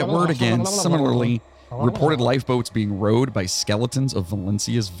 there's that word again. Similarly, reported lifeboats being rowed by skeletons of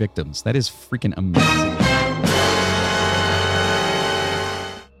Valencia's victims. That is freaking amazing.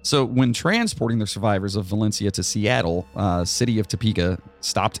 So when transporting the survivors of Valencia to Seattle, city of Topeka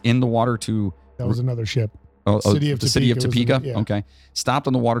stopped in the water to... That was another ship. City of Topeka? Yeah. Okay. Stopped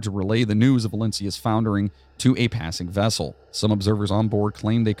on the water to relay the news of Valencia's foundering to a passing vessel. Some observers on board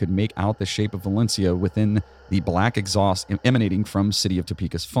claimed they could make out the shape of Valencia within the black exhaust emanating from City of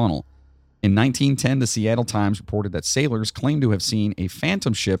Topeka's funnel. In 1910, the Seattle Times reported that sailors claimed to have seen a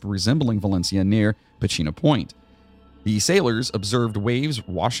phantom ship resembling Valencia near Pachina Point. The sailors observed waves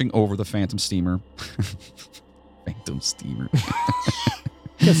washing over the phantom steamer. Phantom steamer.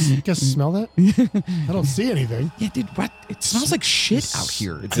 You guys smell that? I don't see anything. Yeah, dude, what? It smells like shit out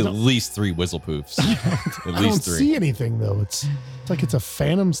here. It's at least 3 whistle poofs. At I least don't 3. see anything, though. It's like it's a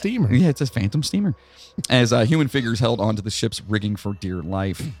phantom steamer. Yeah, it's a phantom steamer. As human figures held onto the ship's rigging for dear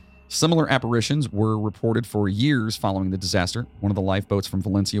life. Similar apparitions were reported for years following the disaster. One of the lifeboats from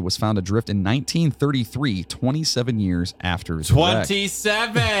Valencia was found adrift in 1933, 27 years after its wreck.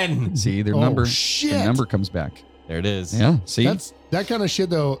 27! See, their number comes back. There it is. Yeah, see? That kind of shit,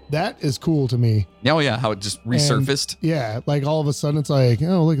 though, that is cool to me. Oh, yeah, how it just resurfaced. And, yeah, like all of a sudden it's like,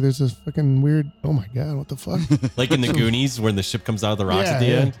 oh, look, there's this fucking weird, oh my God, what the fuck? Like in the Goonies when the ship comes out of the rocks at the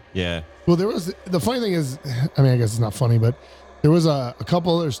end? Yeah. Well, the funny thing is, I mean, I guess it's not funny, but there was a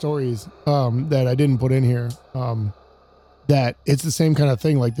couple other stories that I didn't put in here that it's the same kind of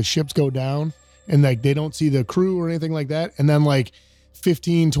thing. Like the ships go down and like they don't see the crew or anything like that. And then like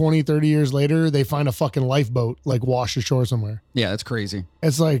 15, 20, 30 years later, they find a fucking lifeboat like washed ashore somewhere. Yeah, that's crazy.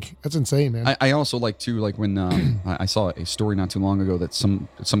 It's like, that's insane, man. I also like too, like when I saw a story not too long ago that some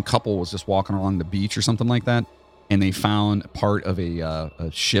couple was just walking along the beach or something like that, and they found part of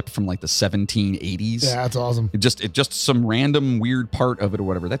a ship from like the 1780s. Yeah, that's awesome. It just some random weird part of it or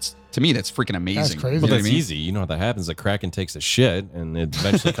whatever. That's, to me, that's freaking amazing. That's crazy. Well, You know that's what I mean? easy. You know what that happes? The Kraken takes a shit and it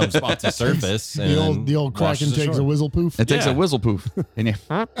eventually comes up to surface. And The old Kraken washes takes a ashore. whistle poof. It takes a Yeah. whistle poof and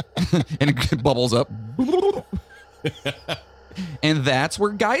it bubbles up. And that's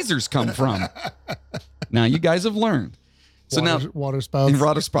where geysers come from. Now you guys have learned. So Water spouts.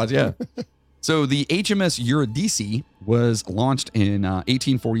 water spots, yeah. So the HMS Eurydice was launched in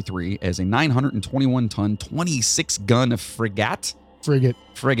 1843 as a 921-ton, 26-gun frigate. Frigate.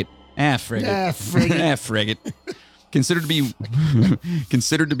 Frigate. Frigate. Frigate. Considered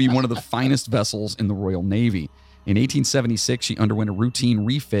to be one of the finest vessels in the Royal Navy. In 1876, she underwent a routine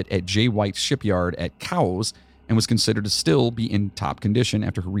refit at J. White's shipyard at Cowes and was considered to still be in top condition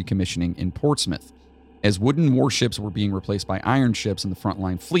after her recommissioning in Portsmouth. As wooden warships were being replaced by iron ships in the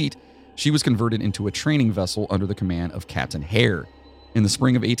frontline fleet, she was converted into a training vessel under the command of Captain Hare. In the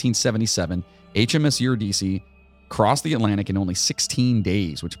spring of 1877, HMS Eurydice crossed the Atlantic in only 16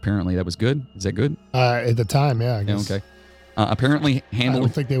 days, which apparently that was good. Is that good? At the time, yeah. I guess. Yeah, okay. Apparently I handling.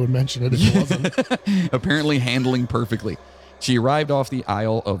 don't think they would mention it if it wasn't. apparently handling perfectly. She arrived off the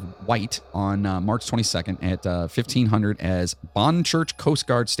Isle of Wight on March 22nd at 1500 as Bonchurch Coast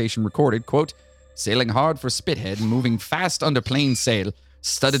Guard Station recorded, quote, "Sailing hard for Spithead, moving fast under plain sail,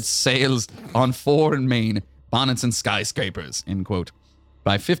 studded sails on fore and main, bonnets and skyscrapers," end quote.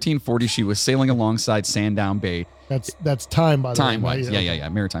 By 1540, she was sailing alongside Sandown Bay. That's time, by the way. Time-wise, yeah,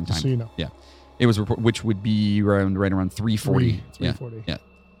 maritime time. So you know. Yeah. It was which would be right around 340. 340. Yeah.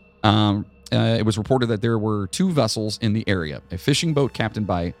 It was reported that there were 2 vessels in the area. A fishing boat captained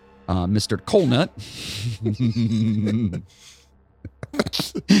by Mr. Colnut.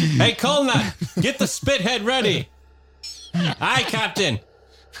 Hey, Colnut, get the Spithead ready. Aye, Captain.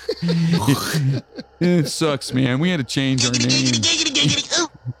 It sucks, man. We had to change our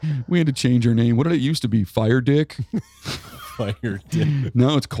name. We had to change our name. What did it used to be? Fire Dick? Fire Dick.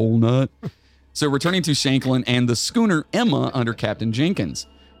 No, it's Colnut. So returning to Shanklin and the schooner Emma under Captain Jenkins.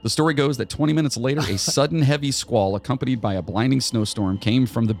 The story goes that 20 minutes later, a sudden heavy squall accompanied by a blinding snowstorm came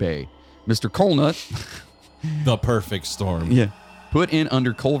from the bay. Mr. Colnut, the perfect storm. Yeah, put in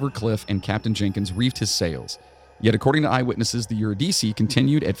under Culver Cliff and Captain Jenkins reefed his sails. Yet according to eyewitnesses, the Eurydice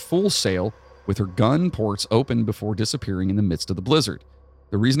continued at full sail with her gun ports open before disappearing in the midst of the blizzard.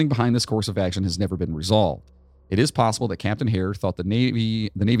 The reasoning behind this course of action has never been resolved. It is possible that Captain Hare thought the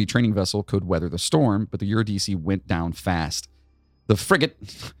Navy training vessel could weather the storm, but the Eurydice went down fast. The frigate,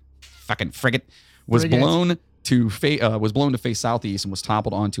 was blown to face southeast and was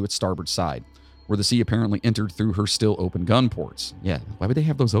toppled onto its starboard side, where the sea apparently entered through her still open gun ports. Yeah, why would they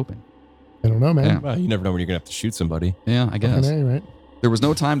have those open? I don't know, man. Yeah. Well, you never know when you're going to have to shoot somebody. Yeah, I guess. Okay, right. There was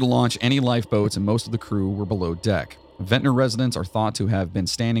no time to launch any lifeboats, and most of the crew were below deck. Ventnor residents are thought to have been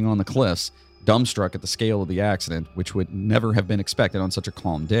standing on the cliffs, dumbstruck at the scale of the accident, which would never have been expected on such a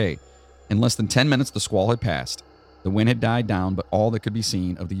calm day. In less than 10 minutes, the squall had passed. The wind had died down, but all that could be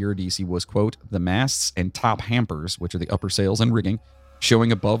seen of the Eurydice was, quote, the masts and top hampers, which are the upper sails and rigging,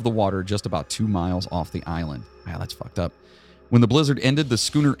 showing above the water just about 2 miles off the island. Wow, that's fucked up. When the blizzard ended, the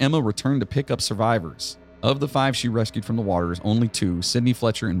schooner Emma returned to pick up survivors. Of the 5 she rescued from the waters, only 2, Sidney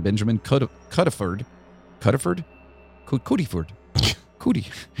Fletcher and Benjamin Cudiford. Cudiford? Cootie.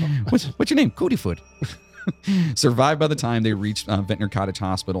 What's your name? Cootifoot. Survived by the time they reached Ventnor Cottage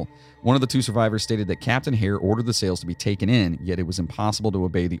Hospital. One of the 2 survivors stated that Captain Hare ordered the sails to be taken in, yet it was impossible to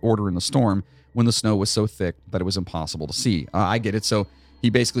obey the order in the storm when the snow was so thick that it was impossible to see. I get it. So he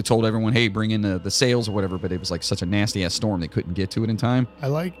basically told everyone, hey, bring in the sails or whatever, but it was like such a nasty-ass storm they couldn't get to it in time.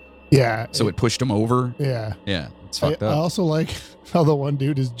 So it pushed them over. Yeah. Yeah, it's fucked I up. also like how the one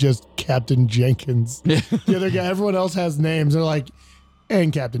dude is just Captain Jenkins. The other guy, everyone else has names. They're like,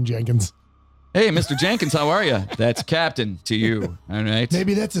 and Captain Jenkins. Hey, Mr. Jenkins, how are you? That's Captain to you. All right.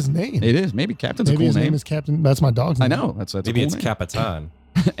 Maybe that's his name. It is. Maybe Captain's Maybe a cool his name. name is Captain. That's my dog's name. I know. That's Maybe a it's cool name. Capitan.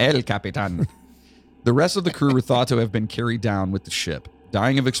 El Capitan. The rest of the crew were thought to have been carried down with the ship,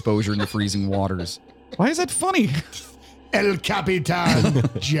 dying of exposure in the freezing waters. Why is that funny? El Capitan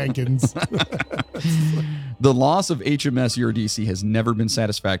Jenkins. The loss of HMS Eurydice has never been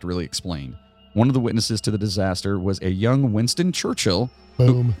satisfactorily explained. One of the witnesses to the disaster was a young Winston Churchill,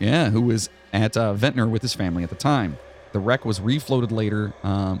 Boom. who was at Ventnor with his family at the time. The wreck was refuted later.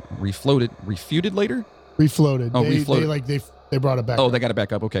 Refloated. Oh, refloated. They brought it back. Oh, up. they got it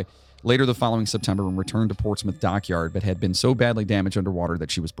back up. Okay. Later the following September and returned to Portsmouth Dockyard, but had been so badly damaged underwater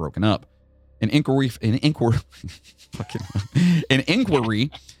that she was broken up. An inquiry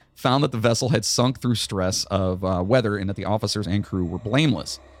found that the vessel had sunk through stress of weather and that the officers and crew were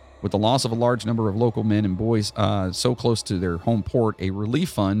blameless. With the loss of a large number of local men and boys so close to their home port, a relief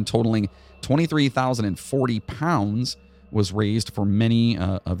fund totaling 23,040 pounds was raised for many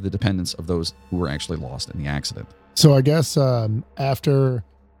of the dependents of those who were actually lost in the accident. So I guess after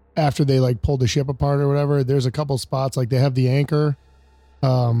they like pulled the ship apart or whatever, there's a couple spots like they have the anchor.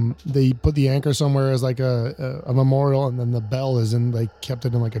 They put the anchor somewhere as like a memorial, and then the bell is in, like, kept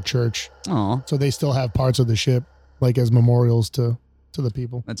it in like a church. Oh, So they still have parts of the ship like as memorials to the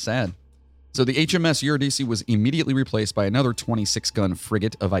people. that's sad. So the HMS Eurydice was immediately replaced by another 26-gun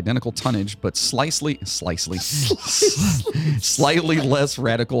frigate of identical tonnage, but slightly less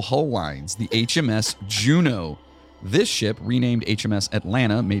radical hull lines, the HMS Juno. This ship, renamed HMS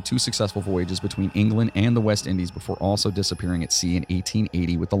Atlanta, made 2 successful voyages between England and the West Indies before also disappearing at sea in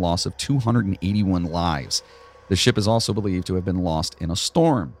 1880 with the loss of 281 lives. The ship is also believed to have been lost in a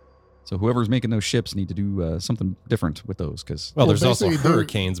storm. So whoever's making those ships need to do something different with those because Well, there's also basically,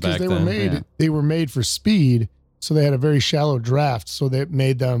 hurricanes back they then. Were made, Yeah. They were made for speed, so they had a very shallow draft, so that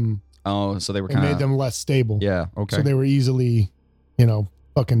made them so they were it kind made of them less stable. yeah okay. So they were easily,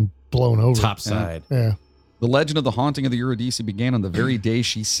 fucking blown over. Topside. Yeah. The legend of the haunting of the Eurydice began on the very day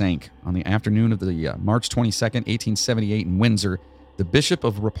she sank. On the afternoon of the March 22nd, 1878 in Windsor, the Bishop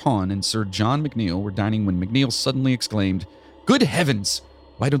of Ripon and Sir John McNeill were dining when McNeill suddenly exclaimed, "Good heavens!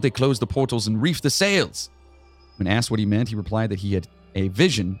 Why don't they close the portals and reef the sails?" When asked what he meant, he replied that he had a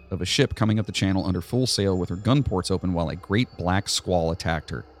vision of a ship coming up the channel under full sail with her gun ports open while a great black squall attacked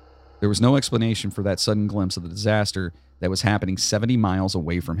her. There was no explanation for that sudden glimpse of the disaster that was happening 70 miles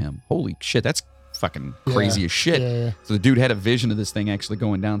away from him. Holy shit, that's fucking crazy as shit. Yeah. So the dude had a vision of this thing actually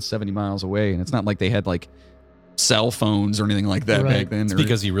going down 70 miles away, and it's not like they had like cell phones or anything like that Right. back then. It's or-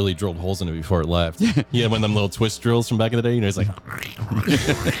 because he really drilled holes in it before it left. He had one of them little twist drills from back in the day. He's like,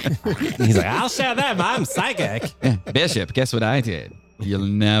 he's like, I'll share that. I'm psychic. Bishop, guess what I did? You'll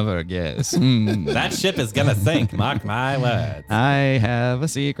never guess. Hmm. That ship is gonna sink. Mark my words. I have a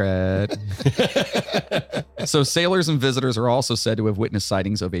secret. So sailors and visitors are also said to have witnessed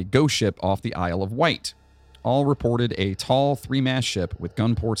sightings of a ghost ship off the Isle of Wight. All reported a tall three-mast ship with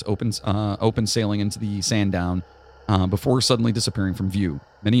gun ports open sailing into the Sandown before suddenly disappearing from view.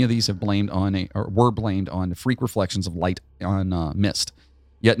 Many of these were blamed on freak reflections of light on mist.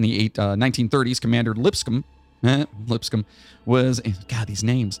 Yet in the 1930s, Commander Lipscomb was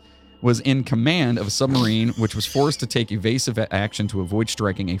in command of a submarine which was forced to take evasive action to avoid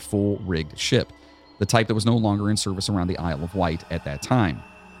striking a full-rigged ship, the type that was no longer in service around the Isle of Wight at that time.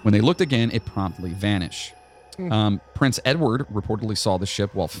 When they looked again, it promptly vanished. Prince Edward reportedly saw the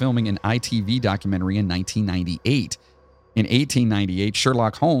ship while filming an ITV documentary in 1998. In 1898,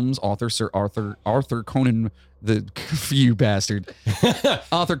 Sherlock Holmes author Sir Arthur Conan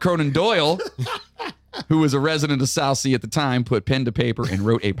Arthur Conan Doyle, who was a resident of Southsea at the time, put pen to paper and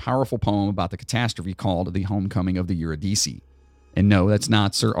wrote a powerful poem about the catastrophe called The Homecoming of the Eurydice. And no, that's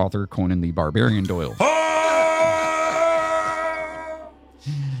not Sir Arthur Conan the Barbarian Doyle.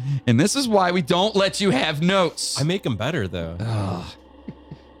 And this is why we don't let you have notes. I make them better though.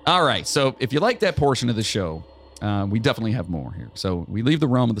 All right, so if you like that portion of the show, we definitely have more here. So we leave the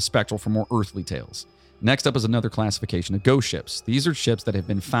realm of the spectral for more earthly tales. Next up is another classification of ghost ships. These are ships that have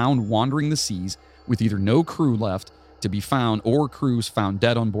been found wandering the seas with either no crew left to be found or crews found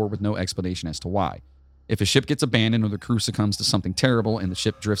dead on board with no explanation as to why. If a ship gets abandoned or the crew succumbs to something terrible and the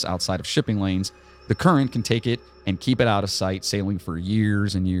ship drifts outside of shipping lanes, the current can take it and keep it out of sight, sailing for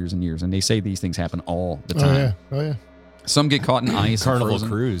years and years and years. And they say these things happen all the time. Oh yeah. Some get caught in ice. Carnival frozen.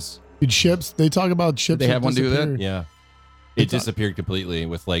 Cruise. Dude, ships. They talk about ships. They have one do that? disappeared. Yeah. It disappeared completely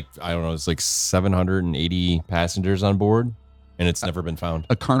with like, I don't know, it's like 780 passengers on board and it's never been found.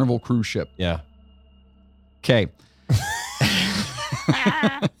 A Carnival cruise ship. Yeah. Okay.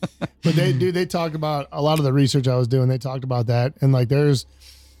 But they talk about a lot of the research I was doing. They talked about that, and like there's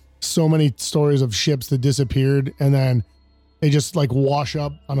so many stories of ships that disappeared and then they just like wash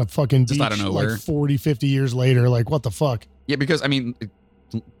up on a fucking Just beach out of nowhere. like 40, 50 years later. Like what the fuck? Yeah, because I mean,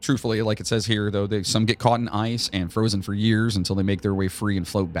 truthfully, like it says here, though, some get caught in ice and frozen for years until they make their way free and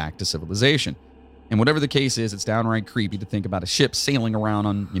float back to civilization. And whatever the case is, it's downright creepy to think about a ship sailing around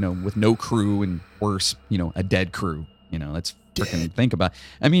on, with no crew and worse, a dead crew. Let's freaking think about.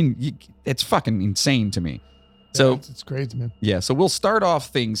 I mean, it's fucking insane to me. So it's crazy, man. yeah, so we'll start off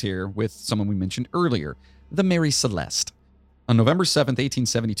things here with someone we mentioned earlier, the Mary Celeste. On November 7th,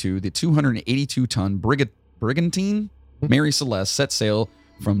 1872, the 282-ton brigantine Mary Celeste set sail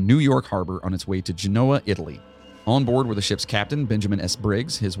from New York Harbor on its way to Genoa, Italy. On board were the ship's captain, Benjamin S.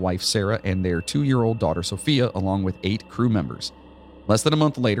 Briggs, his wife Sarah, and their 2-year-old daughter Sophia, along with 8 crew members. Less than a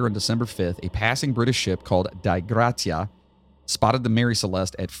month later, on December 5th, a passing British ship called Di Grazia spotted the Mary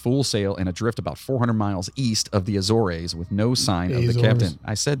Celeste at full sail and adrift about 400 miles east of the Azores with no sign of the Azores. captain.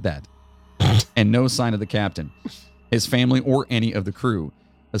 I said that. And no sign of the captain, his family, or any of the crew.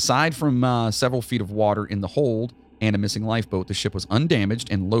 Aside from several feet of water in the hold and a missing lifeboat, the ship was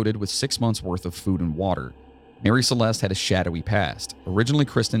undamaged and loaded with 6 months' worth of food and water. Mary Celeste had a shadowy past. Originally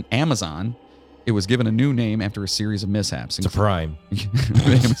christened Amazon, it was given a new name after a series of mishaps. To Prime.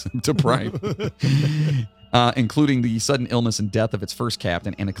 To Prime. Including the sudden illness and death of its first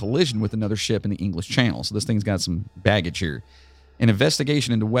captain and a collision with another ship in the English Channel. So this thing's got some baggage here. An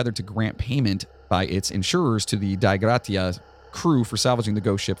investigation into whether to grant payment by its insurers to the Di Grazia crew for salvaging the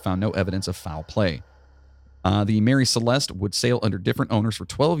ghost ship found no evidence of foul play. The Mary Celeste would sail under different owners for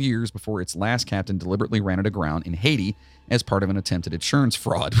 12 years before its last captain deliberately ran it aground in Haiti as part of an attempted insurance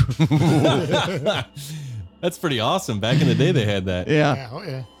fraud. That's pretty awesome. Back in the day, they had that. Yeah. Oh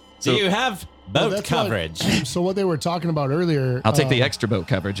yeah. Do you have boat that's coverage? So what they were talking about earlier. I'll take the extra boat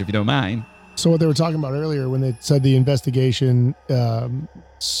coverage if you don't mind. So what they were talking about earlier when they said the investigation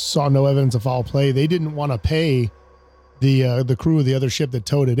saw no evidence of foul play, they didn't want to pay the crew of the other ship that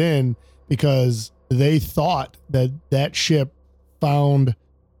towed it in because they thought that ship found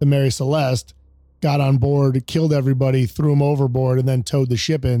the Mary Celeste, got on board, killed everybody, threw them overboard, and then towed the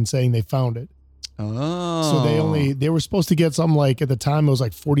ship in saying they found it. Oh. So they were supposed to get something like, at the time, it was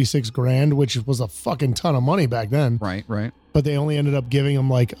like 46 grand, which was a fucking ton of money back then. Right. But they only ended up giving them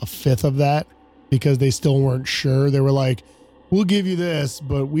like a fifth of that because they still weren't sure. They were like, we'll give you this,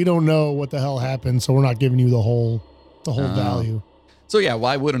 but we don't know what the hell happened, so we're not giving you the whole value. So yeah,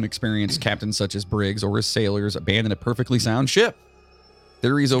 why would an experienced captain such as Briggs or his sailors abandon a perfectly sound ship?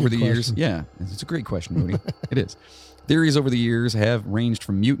 Theories over the years. Yeah, it's a great question, Moody. It is. Theories over the years have ranged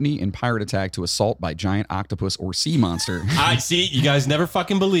from mutiny and pirate attack to assault by giant octopus or sea monster. I see. You guys never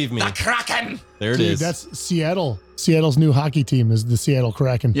fucking believe me. The Kraken! There it Dude, is. that's Seattle. Seattle's new hockey team is the Seattle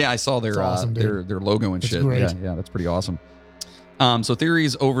Kraken. Yeah, I saw their awesome, their logo and It's shit. great. Yeah, that's pretty awesome. So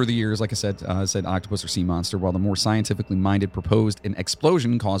theories over the years, like I said octopus or sea monster, while the more scientifically minded proposed an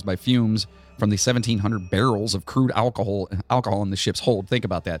explosion caused by fumes from the 1,700 barrels of crude alcohol in the ship's hold. Think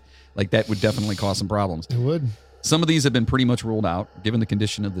about that. Like, that would definitely cause some problems. It would. Some of these have been pretty much ruled out. Given the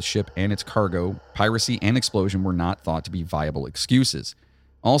condition of the ship and its cargo, piracy and explosion were not thought to be viable excuses.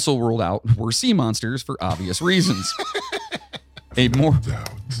 Also ruled out were sea monsters for obvious reasons. A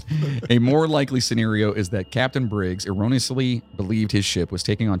more likely scenario is that Captain Briggs erroneously believed his ship was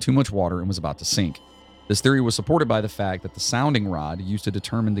taking on too much water and was about to sink. This theory was supported by the fact that the sounding rod used to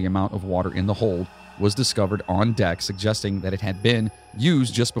determine the amount of water in the hold was discovered on deck, suggesting that it had been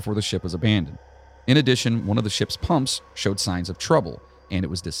used just before the ship was abandoned. In addition, one of the ship's pumps showed signs of trouble, and it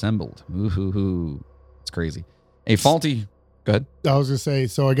was disassembled. Ooh, it's crazy. A faulty... Go ahead. I was going to say,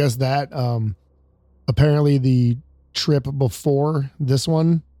 so I guess that apparently the trip before this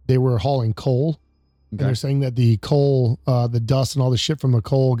one, they were hauling coal. And they're saying that the coal, the dust and all the shit from the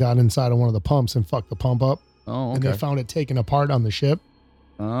coal got inside of one of the pumps and fucked the pump up. Oh, okay. And they found it taken apart on the ship.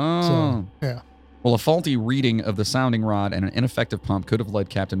 Oh. So, yeah. Well, a faulty reading of the sounding rod and an ineffective pump could have led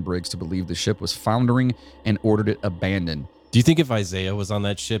Captain Briggs to believe the ship was foundering and ordered it abandoned. Do you think if Isaiah was on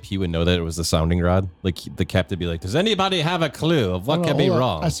that ship, he would know that it was the sounding rod? Like, the captain would be like, does anybody have a clue of what could be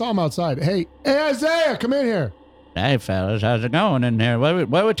wrong? I saw him outside. Hey, Isaiah, come in here. Hey, fellas, how's it going in there? What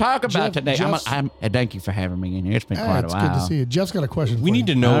we talk about today? Jeff's- Thank you for having me in here. It's been quite a It's while. good to see you. Jeff's got a question We for need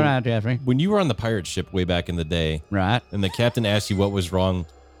you. to know, All right, Jeffrey. when you were on the pirate ship way back in the day, Right, and the captain asked you what was wrong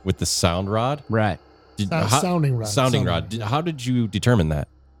with the sound rod, right. Sounding rod. Sounding rod. How did you determine that?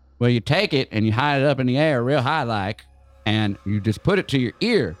 Well, you take it and you hide it up in the air real high like, and you just put it to your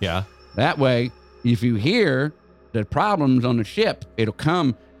ear. Yeah. That way, if you hear the problems on the ship, it'll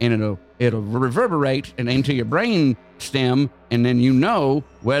come and it'll reverberate and into your brain stem, and then you know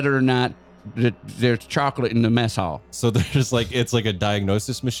whether or not there's chocolate in the mess hall. So there's it's like a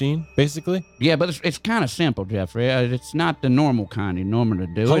diagnosis machine, basically? Yeah, but it's kind of simple, Jeffrey. It's not the normal kind you normally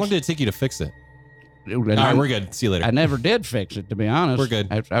do. How long did it take you to fix it? All right, we're good. See you later. I never did fix it, to be honest. We're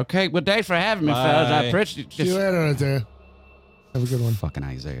good. Okay, well, thanks for having me, fellas. I Bye. appreciate See you it. later, Isaiah. Have a good one. Fucking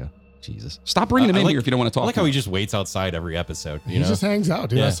Isaiah. Jesus. Stop bringing him in here if you don't want to talk. I like how he just waits outside every episode. He just hangs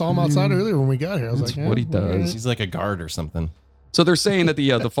out, dude. I Yeah. saw him outside earlier when we got here. I was That's like, what he yeah, all does. right. He's like a guard or something. So they're saying that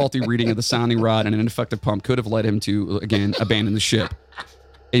the faulty reading of the sounding rod and an ineffective pump could have led him to, again, abandon the ship.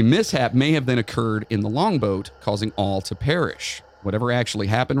 A mishap may have then occurred in the longboat, causing all to perish. Whatever actually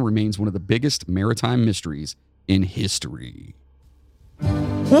happened remains one of the biggest maritime mysteries in history.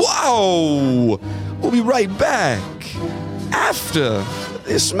 Whoa! We'll be right back after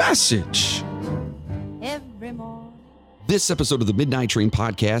this message. Every morning. This episode of the Midnight Train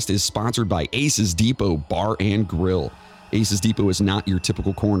podcast is sponsored by Ace's Depot Bar and Grill. Ace's Depot is not your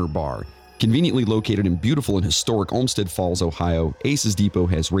typical corner bar. Conveniently located in beautiful and historic Olmsted Falls, Ohio, Ace's Depot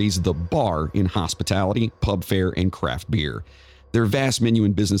has raised the bar in hospitality, pub fare, and craft beer. Their vast menu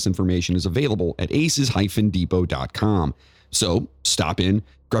and business information is available at aces-depot.com. So stop in,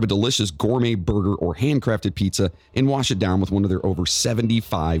 grab a delicious gourmet burger or handcrafted pizza, and wash it down with one of their over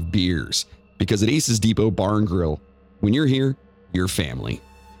 75 beers. Because at Ace's Depot Bar and Grill, when you're here, you're family.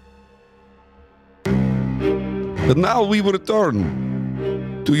 And now we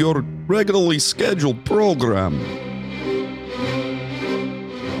return to your regularly scheduled program.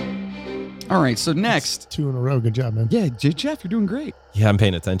 All right, so next. Two in a row. Good job, man. Yeah, Jeff, you're doing great. Yeah, I'm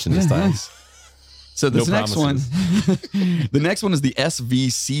paying attention this time. So this No next one, the next one is the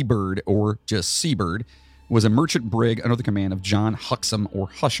SV Seabird, or just Seabird, was a merchant brig under the command of John Huxham or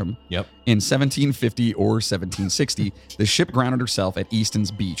Husham. Yep. In 1750 or 1760, the ship grounded herself at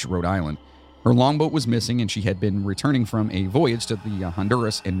Easton's Beach, Rhode Island. Her longboat was missing, and she had been returning from a voyage to the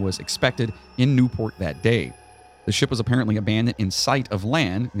Honduras and was expected in Newport that day. The ship was apparently abandoned in sight of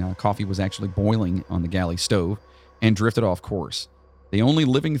land. Coffee was actually boiling on the galley stove and drifted off course. The only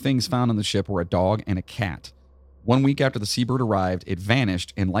living things found on the ship were a dog and a cat. 1 week after the Seabird arrived, it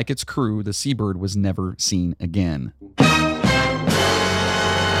vanished, and like its crew, the Seabird was never seen again.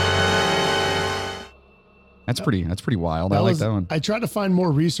 That's pretty wild. I like that one. I tried to find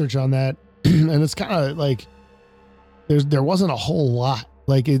more research on that, and it's kind of like there wasn't a whole lot.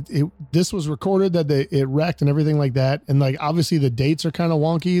 Like this was recorded that it wrecked and everything like that, and like obviously the dates are kind of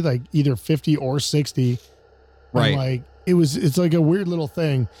wonky, like either 50 or 60. Right. And like it's like a weird little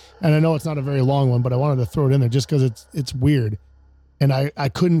thing, and I know it's not a very long one, but I wanted to throw it in there just because it's weird, and I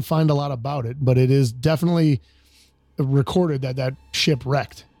couldn't find a lot about it, but it is definitely recorded that ship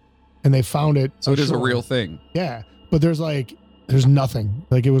wrecked, and they found it. So it is a real thing. Yeah, but there's nothing.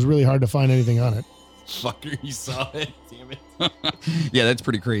 Like it was really hard to find anything on it. Fucker, you saw it. Damn it. Yeah, that's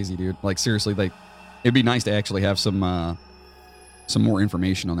pretty crazy, dude. Like seriously, like it'd be nice to actually have some more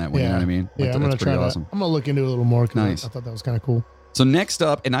information on that one. Yeah. You know what I mean? Like, Yeah, I'm gonna try awesome. I'm gonna look into it a little more because Nice. I thought that was kind of cool. So next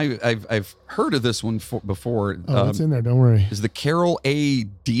up, and I've heard of this one before. Oh, it's in there. Don't worry. Is the Carol A.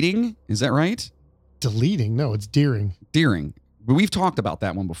 Deating? Is that right? Deleting? No, it's Deering. Deering. But we've talked about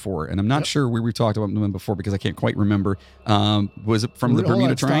that one before, and I'm not sure where we've talked about them before because I can't quite remember. Was it from the Hold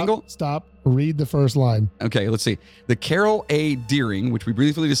Bermuda on, Triangle? Stop. Read the first line. Okay, let's see. The Carol A. Deering, which we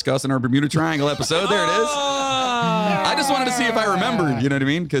briefly discussed in our Bermuda Triangle episode. There it is. I just wanted to see if I remembered. You know what I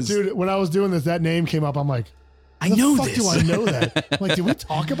mean? Because Dude, when I was doing this, that name came up. I'm like, I the know fuck this. do I know that? Like, did we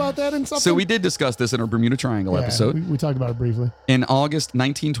talk about that in something? So we did discuss this in our Bermuda Triangle Yeah, episode. We talked about it briefly. In August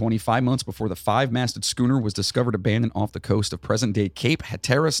 1920, 5 months before the five-masted schooner was discovered abandoned off the coast of present-day Cape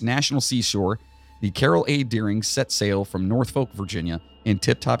Hatteras National Seashore, the Carol A. Deering set sail from Norfolk, Virginia, in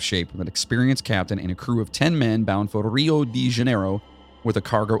tip-top shape with an experienced captain and a crew of 10 men bound for Rio de Janeiro with a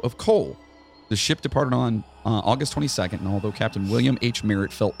cargo of coal. The ship departed on August 22nd, and although Captain William H.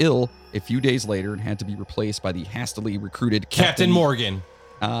 Merritt fell ill a few days later and had to be replaced by the hastily recruited Captain Morgan.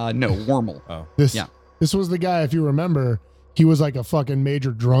 No, Wormel. Oh. This was the guy, if you remember, he was like a fucking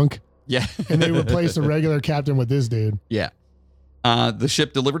major drunk. Yeah. And they replaced the regular captain with this dude. Yeah. The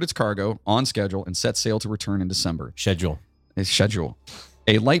ship delivered its cargo on schedule and set sail to return in December. Schedule.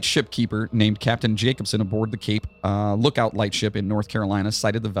 A light ship keeper named Captain Jacobson aboard the Cape Lookout lightship in North Carolina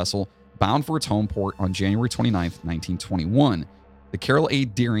sighted the vessel bound for its home port on January 29th, 1921. The Carol A.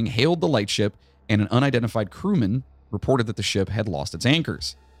 Deering hailed the lightship, and an unidentified crewman reported that the ship had lost its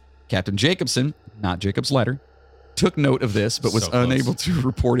anchors. Captain Jacobson, not Jacob's letter, took note of this, but was unable to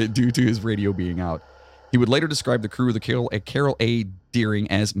report it due to his radio being out. He would later describe the crew of the Carol A.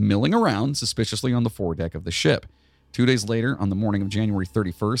 Deering as milling around suspiciously on the foredeck of the ship. 2 days later, on the morning of January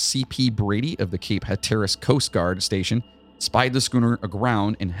 31st, C.P. Brady of the Cape Hatteras Coast Guard Station spied the schooner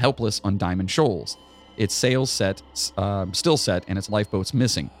aground and helpless on Diamond Shoals. Its sails still set, and its lifeboats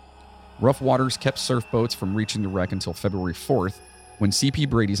missing. Rough waters kept surf boats from reaching the wreck until February 4th, when C.P.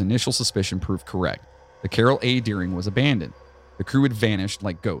 Brady's initial suspicion proved correct. The Carol A. Deering was abandoned. The crew had vanished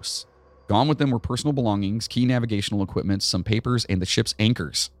like ghosts. Gone with them were personal belongings, key navigational equipment, some papers, and the ship's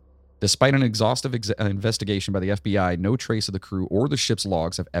anchors. Despite an exhaustive investigation by the FBI, no trace of the crew or the ship's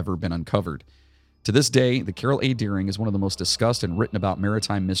logs have ever been uncovered. To this day, the Carol A. Deering is one of the most discussed and written about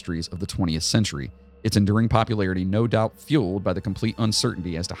maritime mysteries of the 20th century. Its enduring popularity no doubt fueled by the complete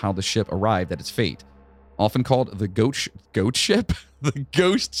uncertainty as to how the ship arrived at its fate. Often called the goat ship? The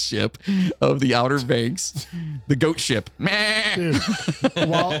ghost ship of the Outer Banks. The goat ship. Dude,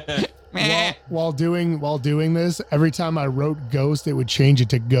 while doing this, every time I wrote ghost, it would change it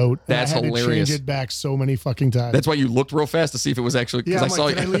to goat. And That's I had hilarious. to change it back so many fucking times. That's why you looked real fast to see if it was actually... Yeah, I I'm saw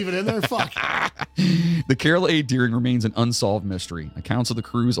like, did I leave it in there? Fuck. The Carol A. Deering remains an unsolved mystery. Accounts of the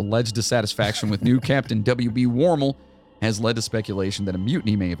crew's alleged dissatisfaction with new Captain W.B. Wormel has led to speculation that a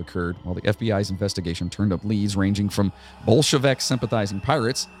mutiny may have occurred, while the FBI's investigation turned up leads ranging from Bolshevik-sympathizing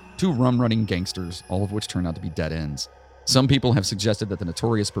pirates to rum-running gangsters, all of which turned out to be dead ends. Some people have suggested that the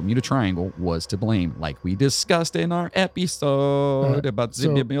notorious Bermuda Triangle was to blame, like we discussed in our episode about the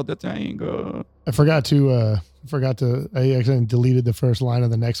Bermuda Triangle. I forgot to, I actually deleted the first line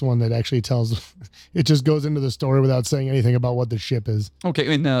of the next one that actually tells, it just goes into the story without saying anything about what the ship is.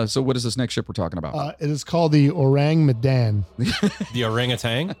 Okay, and so what is this next ship we're talking about? It is called the Orang Medan. The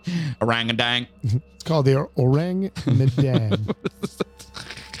orangutan? Orangutan. It's called the Orang Medan.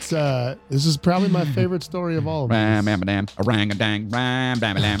 this is probably my favorite story of all of them. Orangadang,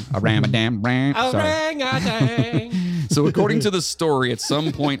 Sorry. So according to the story, at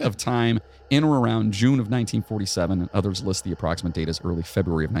some point of time in or around June of 1947, and others list the approximate date as early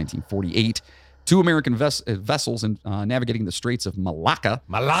February of 1948, two American vessels navigating the Straits of Malacca.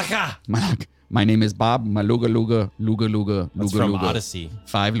 Malacca. My name is Bob Maluga. That's from Odyssey.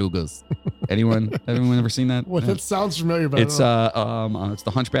 5 lugas. Anyone ever seen that? Well, that sounds familiar, but it's it's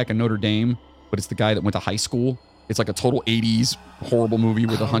the Hunchback of Notre Dame, but it's the guy that went to high school. It's like a total 80s horrible movie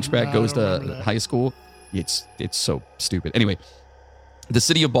where the Hunchback goes to high school. It's so stupid. Anyway, the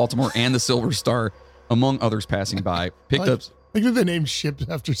city of Baltimore and the Silver Star, among others passing by, picked up. Look at the name ships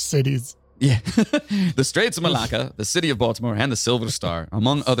after cities. Yeah. The Straits of Malacca, the city of Baltimore, and the Silver Star,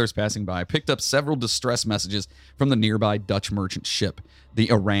 among others passing by, picked up several distress messages from the nearby Dutch merchant ship, the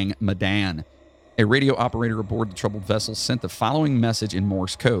Orang Medan. A radio operator aboard the troubled vessel sent the following message in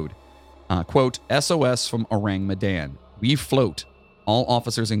Morse code. Quote, SOS from Orang Medan. We float. All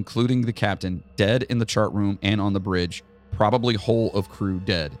officers, including the captain, dead in the chart room and on the bridge. Probably whole of crew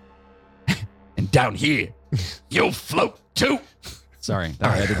dead. And down here, you'll float too. Sorry,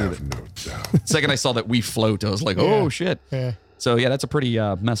 I had to do it. The second I saw that we float, I was like, oh, shit. Yeah. So, yeah, that's a pretty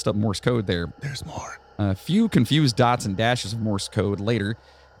messed up Morse code there. There's more. A few confused dots and dashes of Morse code later,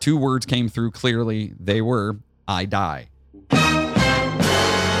 2 words came through clearly. They were, I die.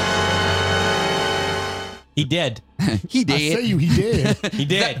 He did. He did. I say you, he did. He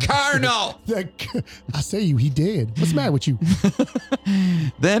did. The Colonel. I say you, he did. What's the matter with you?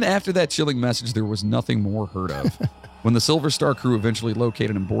 Then, after that chilling message, there was nothing more heard of. When the Silver Star crew eventually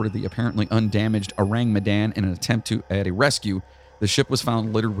located and boarded the apparently undamaged Orang Medan in an attempt at a rescue, the ship was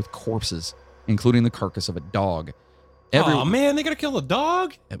found littered with corpses, including the carcass of a dog. Oh, man, they gotta kill a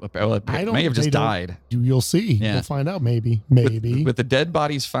dog? It may have just died. You'll see. Yeah. We'll find out, maybe. Maybe. With the dead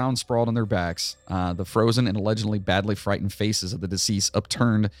bodies found sprawled on their backs, the frozen and allegedly badly frightened faces of the deceased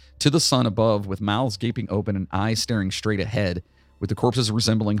upturned to the sun above with mouths gaping open and eyes staring straight ahead, with the corpses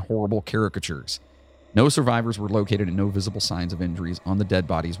resembling horrible caricatures. No survivors were located and no visible signs of injuries on the dead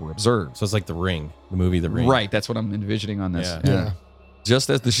bodies were observed. So it's like The Ring, the movie The Ring. Right, that's what I'm envisioning on this. Yeah.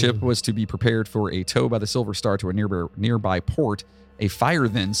 Just as the ship was to be prepared for a tow by the Silver Star to a nearby port, a fire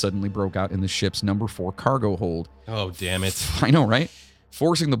then suddenly broke out in the ship's number 4 cargo hold. Oh, damn it. I know, right?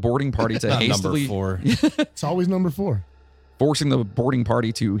 Forcing the boarding party to hastily... Number 4. It's always number 4. Forcing the boarding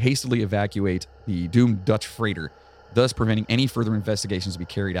party to hastily evacuate the doomed Dutch freighter, thus preventing any further investigations to be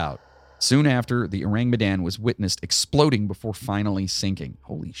carried out. Soon after, the Orang Medan was witnessed exploding before finally sinking.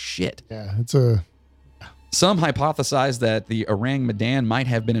 Holy shit. Yeah, it's a... Some hypothesize that the Orang Medan might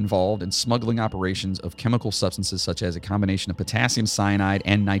have been involved in smuggling operations of chemical substances such as a combination of potassium cyanide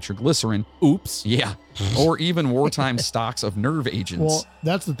and nitroglycerin. Oops. Yeah. Or even wartime stocks of nerve agents. Well,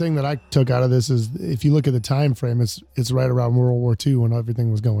 that's the thing that I took out of this is if you look at the time frame, it's right around World War II when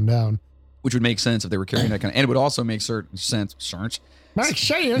everything was going down. Which would make sense if they were carrying that kind of... And it would also make sense...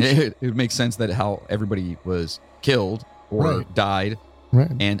 It would make sense that how everybody was killed or died.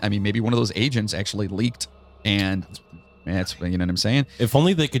 Right. And, I mean, maybe one of those agents actually leaked. And that's, you know what I'm saying? If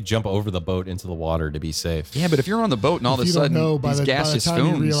only they could jump over the boat into the water to be safe. Yeah, but if you're on the boat and all of a sudden these gaseous by the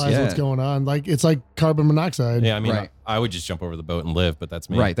time fumes, you realize what's going on, like it's like carbon monoxide. Yeah, I mean, I would just jump over the boat and live, but that's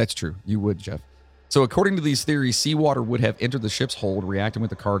me. Right, that's true. You would, Jeff. So according to these theories, seawater would have entered the ship's hold, reacting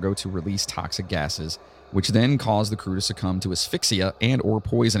with the cargo to release toxic gases, which then caused the crew to succumb to asphyxia and or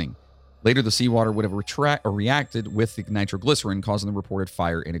poisoning. Later, the seawater would have reacted with the nitroglycerin, causing the reported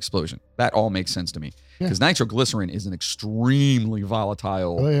fire and explosion. That all makes sense to me. Because nitroglycerin is an extremely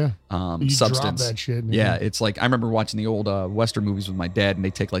volatile substance. Drop that shit. Yeah, it's like, I remember watching the old Western movies with my dad, and they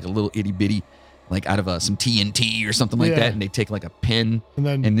take like a little itty bitty, like out of some TNT or something like that, and they take like a pin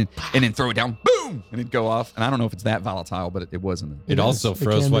and then throw it down, boom, and it'd go off. And I don't know if it's that volatile, but it wasn't. It also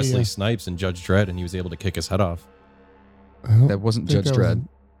froze Wesley Snipes in Judge Dredd, and he was able to kick his head off. That wasn't Judge Dredd.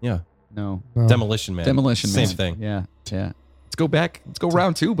 Yeah. No. Demolition Man. Same thing. Yeah. Let's go back. Let's go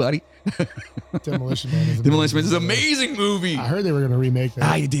round 2, buddy. Demolition Man is an amazing movie. I heard they were going to remake that.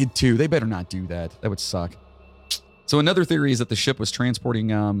 I did too. They better not do that. That would suck. So another theory is that the ship was transporting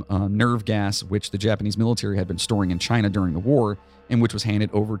nerve gas, which the Japanese military had been storing in China during the war, and which was handed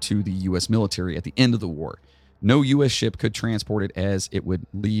over to the U.S. military at the end of the war. No U.S. ship could transport it as it would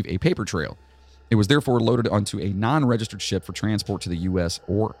leave a paper trail. It was therefore loaded onto a non-registered ship for transport to the U.S.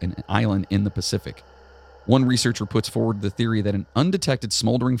 or an island in the Pacific. One researcher puts forward the theory that an undetected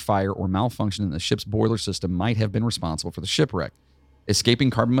smoldering fire or malfunction in the ship's boiler system might have been responsible for the shipwreck.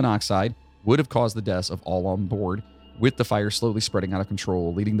 Escaping carbon monoxide would have caused the deaths of all on board, with the fire slowly spreading out of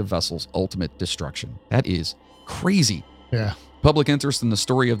control, leading the vessel's ultimate destruction. That is crazy. Yeah. Public interest in the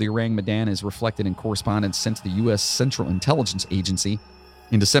story of the Orang Medan is reflected in correspondence sent to the U.S. Central Intelligence Agency.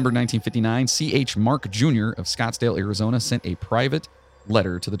 In December 1959, C.H. Mark Jr. of Scottsdale, Arizona, sent a private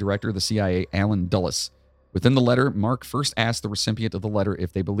letter to the director of the CIA, Allen Dulles. Within the letter, Mark first asked the recipient of the letter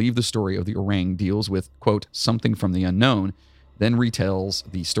if they believe the story of the orang deals with, quote, something from the unknown, then retells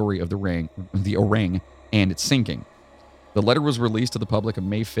the story of the orang and its sinking. The letter was released to the public on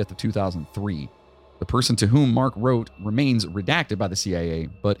May 5th of 2003. The person to whom Mark wrote remains redacted by the CIA,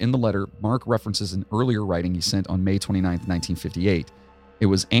 but in the letter, Mark references an earlier writing he sent on May 29th, 1958. It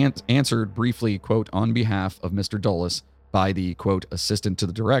was answered briefly, quote, on behalf of Mr. Dulles by the, quote, assistant to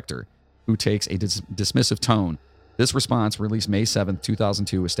the director, who takes a dismissive tone. This response, released May 7th,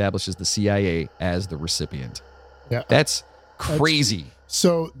 2002, establishes the CIA as the recipient. Yeah. That's crazy.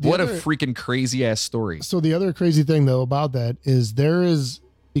 So what a freaking crazy ass story. So the other crazy thing though about that is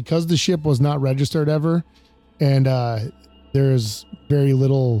because the ship was not registered ever, and there's very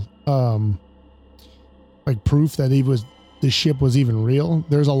little like proof that the ship was even real.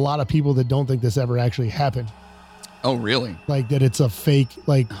 There's a lot of people that don't think this ever actually happened. Oh, really? Like that it's a fake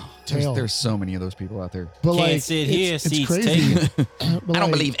tale. There's so many of those people out there. But Can't sit here, it's seats crazy. taken. I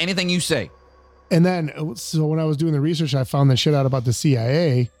don't believe anything you say. And then, so when I was doing the research, I found that shit out about the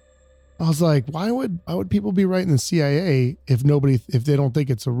CIA. I was like, why would people be writing the CIA if they don't think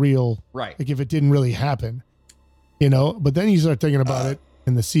it's a real, right? Like if it didn't really happen, But then you start thinking about it,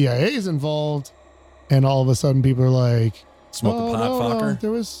 and the CIA is involved, and all of a sudden people are like, Smoke a pot, fucker.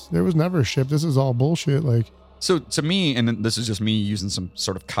 There was never a ship. This is all bullshit. Like. So to me, and this is just me using some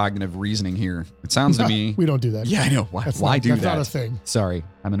sort of cognitive reasoning here, it sounds to me... We don't do that. Yeah, I know. Why do that? That's not a thing. Sorry,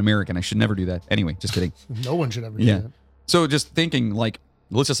 I'm an American. I should never do that. Anyway, just kidding. No one should ever do that. So just thinking, like,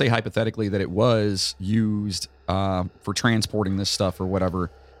 let's just say hypothetically that it was used for transporting this stuff or whatever.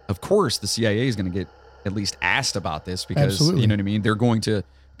 Of course, the CIA is going to get at least asked about this because, Absolutely. you know what I mean?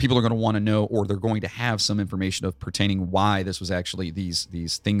 People are going to want to know, or they're going to have some information of pertaining why this was actually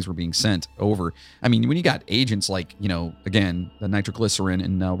these things were being sent over. I mean, when you got agents like, again, the nitroglycerin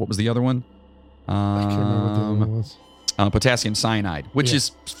and what was the other one? I can't remember what the other one was. Potassium cyanide, which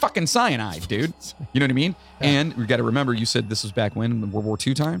is fucking cyanide, dude. You know what I mean? Yeah. And we got to remember, you said this was back when, World War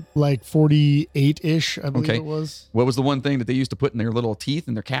II time? Like 48-ish, I believe it was. What was the one thing that they used to put in their little teeth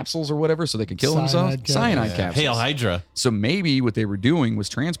and their capsules or whatever so they could kill themselves? Cyanide capsules. Hail Hydra. So maybe what they were doing was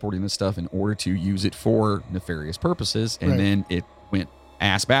transporting this stuff in order to use it for nefarious purposes, and then it went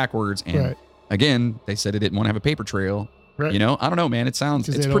ass backwards. And again, they said it didn't want to have a paper trail. Right. I don't know, man. It's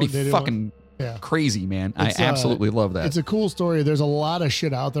pretty fucking... Yeah. Crazy, man. I absolutely love that. It's a cool story. There's a lot of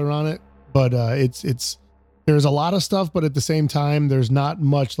shit out there on it, but there's a lot of stuff, but at the same time, there's not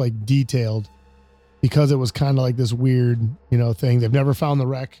much like detailed because it was kind of like this weird, thing. They've never found the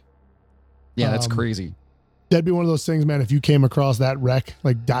wreck. Yeah, that's crazy. That'd be one of those things, man. If you came across that wreck,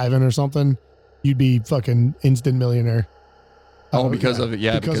 like diving or something, you'd be fucking instant millionaire. Oh, because of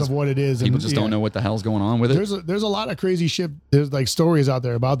it, because of what it is. People just don't know what the hell's going on with it. There's a lot of crazy shit. There's like stories out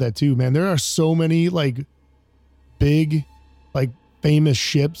there about that too, man. There are so many like big, like famous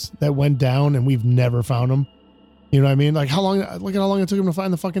ships that went down and we've never found them. You know what I mean? Like look at how long it took them to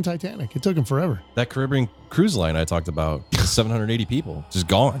find the fucking Titanic. It took them forever. That Caribbean cruise line I talked about, 780 people, just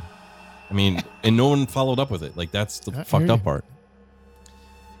gone. I mean, and no one followed up with it. Like that's the fucked up part.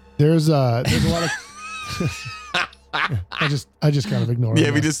 There's a lot of. I just kind of ignore him.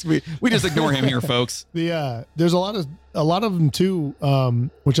 Yeah, we just ignore him here, folks. There's a lot of them too,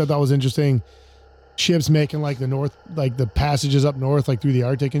 which I thought was interesting. Ships making like the passages up north, like through the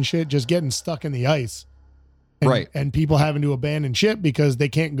Arctic and shit, just getting stuck in the ice. Right. And people having to abandon ship because they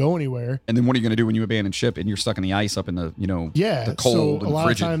can't go anywhere. And then what are you going to do when you abandon ship and you're stuck in the ice up in the, the cold so and a lot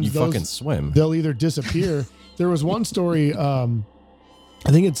frigid? Of times you fucking swim. They'll either disappear. There was one story, I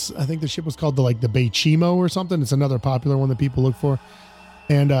think the ship was called the Beichimo or something. It's another popular one that people look for.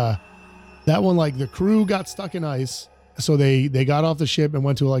 And that one, like the crew got stuck in ice. So they got off the ship and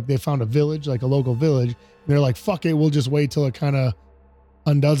went to they found a village, like a local village. And they're like, fuck it, we'll just wait till it kind of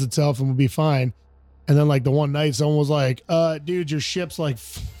undoes itself and we'll be fine. And then like the one night someone was like, dude, your ship's like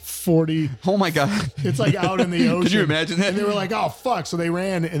 40. Oh my God. It's like out in the ocean. Could you imagine that? And they were like, oh fuck. So they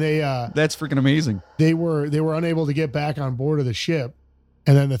ran and they, that's freaking amazing. They were unable to get back on board of the ship.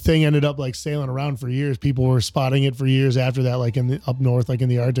 And then the thing ended up like sailing around for years. People were spotting it for years after that, like up north, like in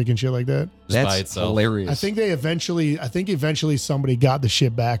the Arctic and shit like that. That's hilarious. I think eventually somebody got the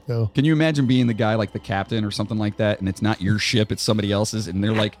ship back though. Can you imagine being the guy like the captain or something like that, and it's not your ship, it's somebody else's, and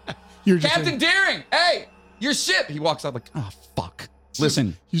they're like, Captain Deering, hey, your ship. He walks out like, oh fuck.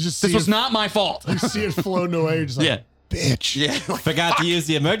 Listen, this was not my fault. You see it floating away. You're just like, bitch. Yeah. Forgot to use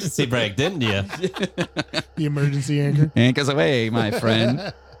the emergency brake, didn't you? The emergency anchor. Anchors away, my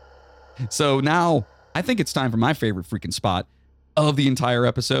friend. So now I think it's time for my favorite freaking spot of the entire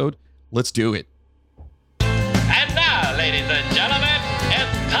episode. Let's do it. And now, ladies and gentlemen,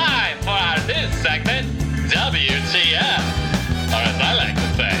 it's time for our news segment, WTF. Or as I like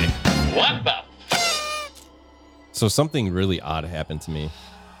to say, what the So something really odd happened to me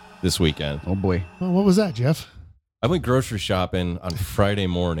this weekend. Oh boy. Well, what was that, Jeff? I went grocery shopping on Friday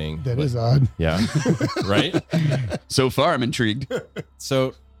morning. That is odd. Yeah. Right? So far, I'm intrigued.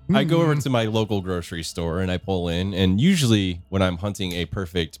 So I go over to my local grocery store and I pull in. And usually when I'm hunting a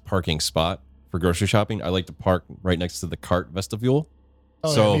perfect parking spot for grocery shopping, I like to park right next to the cart vestibule.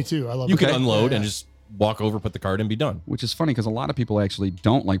 Oh, so yeah, me too. I love you it. can Okay. unload Yeah, and yeah. just walk over, put the cart in, be done. Which is funny because a lot of people actually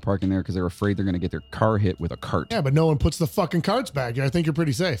don't like parking there because they're afraid they're going to get their car hit with a cart. Yeah, but no one puts the fucking carts back. I think you're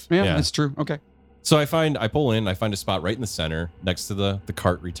pretty safe. Yeah, Yeah. that's true. Okay. So I pull in, I find a spot right in the center next to the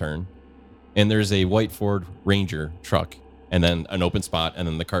cart return. And there's a white Ford Ranger truck and then an open spot and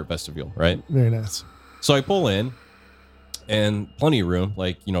then the cart vestibule, right? Very nice. So I pull in and plenty of room,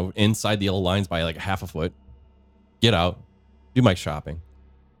 like, you know, inside the yellow lines by like a half a foot. Get out, do my shopping.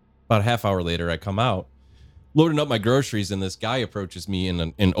 About a half hour later, I come out, loading up my groceries, and this guy approaches me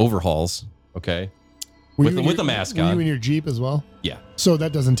in overhauls, okay, with a mask Were on. you in your Jeep as well? Yeah. So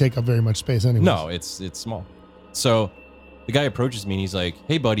that doesn't take up very much space anyway. No, it's small. So the guy approaches me and he's like,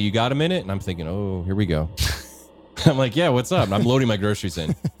 "Hey, buddy, you got a minute?" And I'm thinking, "Oh, here we go." I'm like, "Yeah, what's up?" And I'm loading my groceries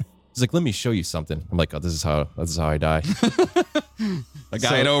in. He's like, "Let me show you something." I'm like, "Oh, this is how I die." A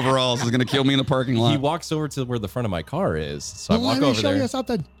guy in overalls is going to kill me in the parking lot. He walks over to where the front of my car is. So I Well, walk let me over show there. you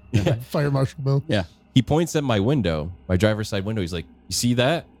something. Fire Marshal Bill. Yeah. He points at my window, my driver's side window. He's like, "You see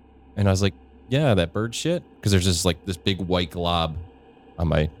that?" And I was like, "Yeah, that bird shit." Because there's just like this big white glob on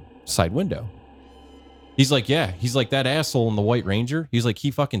my side window. He's like, "Yeah." He's like, "That asshole in the white Ranger." He's like, "He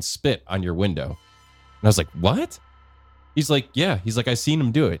fucking spit on your window." And I was like, "What?" He's like, "Yeah." He's like, "I seen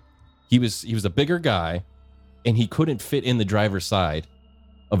him do it." He was a bigger guy, and he couldn't fit in the driver's side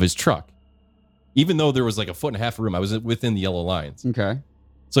of his truck, even though there was like a foot and a half of room. I was within the yellow lines. Okay.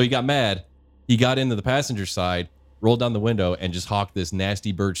 So he got mad. He got into the passenger side, rolled down the window, and just hawked this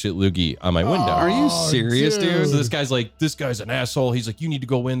nasty bird shit loogie on my window. Are you serious, dude? So this guy's an asshole. He's like, "You need to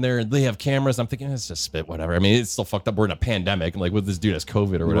go in there and they have cameras." I'm thinking, it's just spit, whatever. I mean, it's still fucked up. We're in a pandemic. I'm like, what, this dude has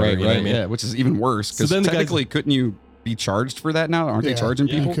COVID or whatever. Right, you know what I mean? Yeah, which is even worse So because then the guy's- technically, couldn't you be charged for that now? Aren't they charging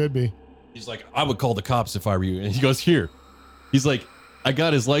Yeah. people? You could be. He's like, "I would call the cops if I were you." And he goes, "Here." He's like, "I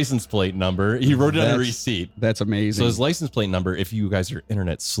got his license plate number." He wrote it on a receipt. That's amazing. So his license plate number, if you guys are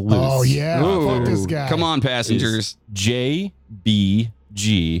internet sleuths. Oh, yeah. Fuck this Ooh, guy. Come on, passengers. JBG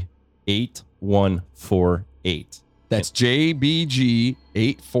 8148. That's JBG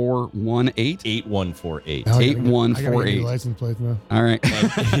 8418. 8148. Now I gotta get 8148. license plates now. All right.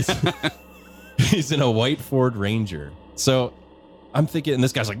 He's in a white Ford Ranger. So I'm thinking, and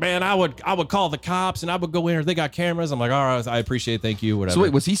this guy's like, "Man, I would call the cops and I would go in there. They got cameras." I'm like, "All right, I appreciate it. Thank you, whatever." So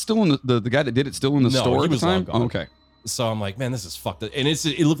wait, was he still in the guy that did it still in the No, store he at the was long time? gone. Oh, okay. So I'm like, "Man, this is fucked up." And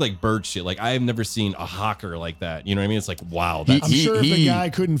it looked like bird shit. Like I've never seen a hawker like that. You know what I mean? It's like, wow. That's, I'm sure if the guy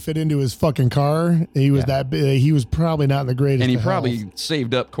couldn't fit into his fucking car, he was that big. He was probably not in the greatest. And he of probably health.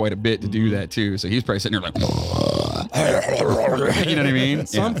 saved up quite a bit to do that too. So he's probably sitting there like, you know what I mean?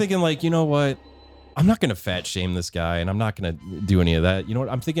 So I'm thinking, like, you know what? I'm not going to fat shame this guy and I'm not going to do any of that. You know what?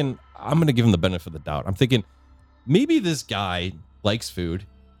 I'm thinking I'm going to give him the benefit of the doubt. I'm thinking maybe this guy likes food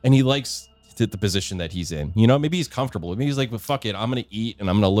and he likes the position that he's in. You know, maybe he's comfortable. Maybe he's like, "Well, fuck it. I'm going to eat and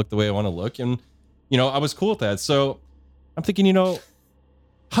I'm going to look the way I want to look." And, you know, I was cool with that. So I'm thinking, you know,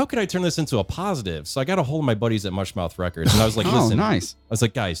 how could I turn this into a positive? So I got a hold of my buddies at Mushmouth Records and I was like, Oh, "Listen, nice. I was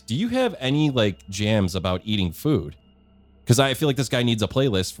like, guys, do you have any like jams about eating food? Because I feel like this guy needs a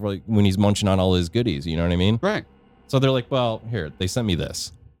playlist for like when he's munching on all his goodies. You know what I mean?" Right. So they're like, "Well, here, they sent me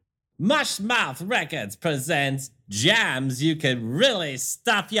this." Mushmouth Records presents jams you could really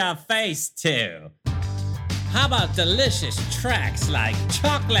stuff your face to. How about delicious tracks like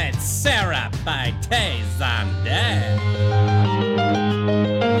Chocolate Syrup by Tay Zandé?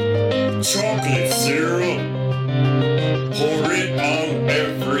 Chocolate syrup. Pour it on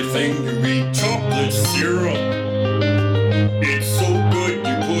everything you eat. Chocolate syrup. It's so good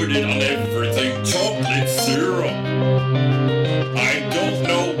you put it on everything. Chocolate syrup. I don't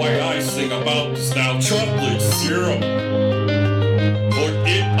know why I sing about this now. Chocolate syrup. Put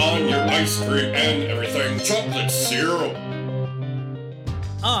it on your ice cream and everything. Chocolate syrup.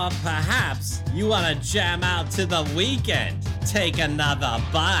 Or perhaps you want to jam out to the weekend. Take another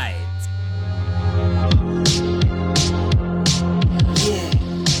bite.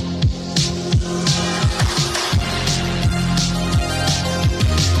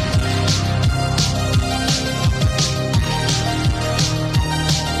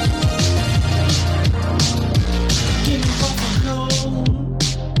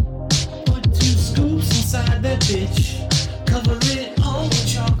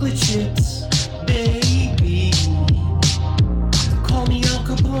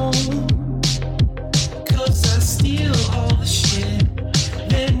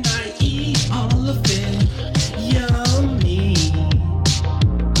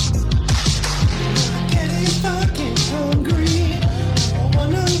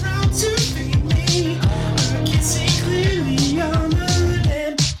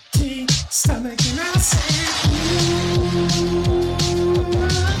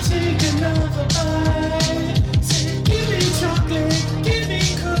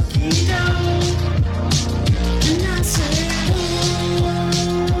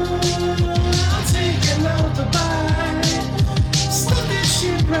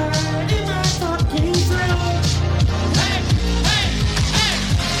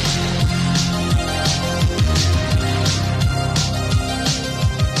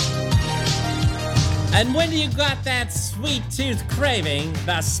 And when you got that sweet tooth craving,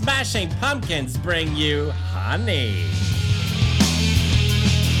 the Smashing Pumpkins bring you honey.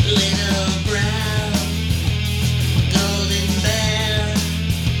 Little brown golden bear,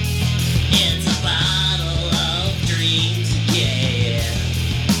 it's a bottle of dreams, yeah.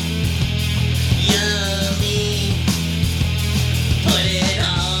 Yummy, put it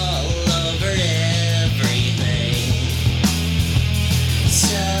all over everything.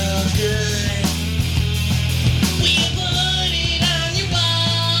 So good, we put it on your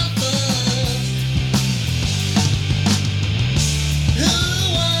waffles. Who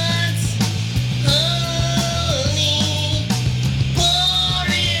wants honey? Pour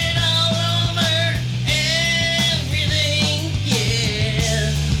it all over everything,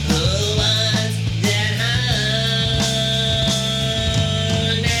 yeah. Who wants that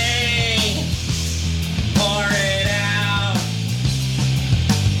honey? Pour it out,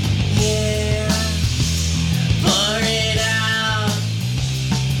 yeah. Pour it out,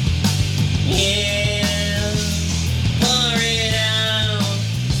 yeah. Pour it out,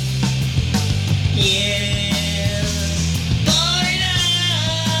 yeah. Pour it out,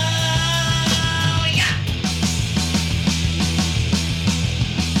 yeah.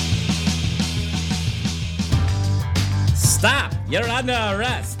 Stop! You're under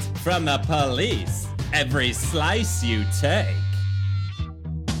arrest from the police. Every slice you take.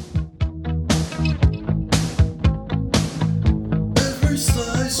 Every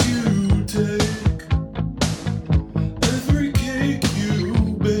slice you take, every cake you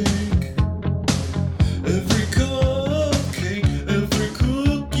bake, every cupcake, every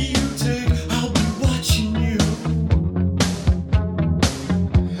cookie you take, I'll be watching you.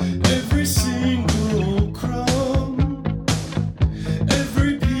 Every single crumb,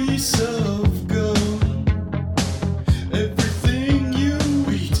 every piece of gum, everything you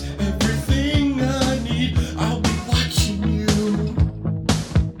eat, everything I need, I'll be watching you.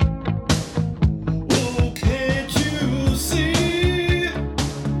 Oh, can't you see?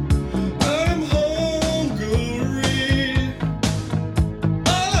 I'm hungry.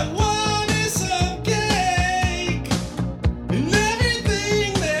 All I want is some cake and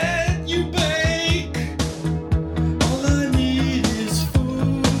everything that you bake. All I need is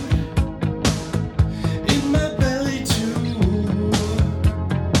food in my belly too.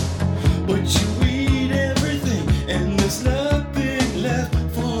 But you eat everything and there's nothing left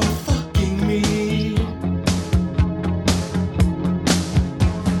for fucking me.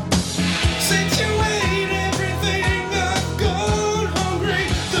 Since you ate everything, I've gone hungry.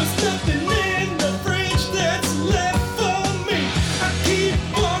 There's nothing in the fridge that's left for me. I keep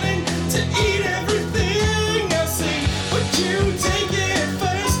wanting to eat everything I see, but you take it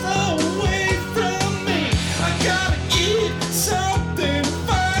first away from me. I gotta eat something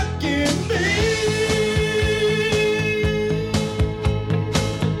fucking me.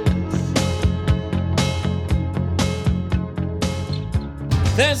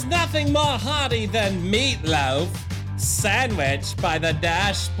 There's nothing more hearty than meatloaf, sandwiched by the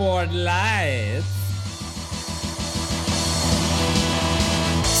dashboard lights.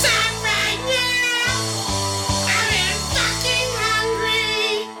 Stop right now! I am fucking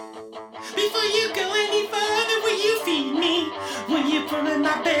hungry. Before you go any further, will you feed me? Will you put in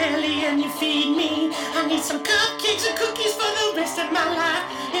my belly and you feed me? I need some cupcakes and cookies for the rest of my life.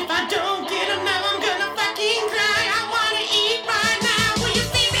 If I don't get them now, I'm gonna fucking cry. I wanna eat right now. Will you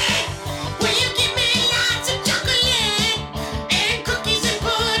feed me? Will you give me lots of chocolate and cookies and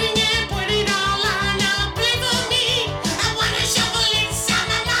pudding and put it all on a plate for me? I wanna shovel inside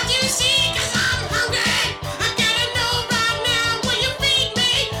my mouth, you see, 'cause I'm hungry. I gotta know right now. Will you feed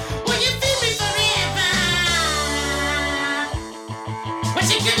me? Will you feed me forever?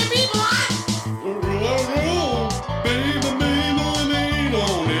 What's it gonna be, boy? Baby, let me eat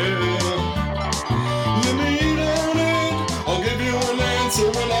on it. Let me eat on it. I'll give you an answer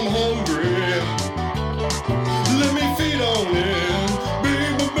when I'm hungry. Let me feed on it.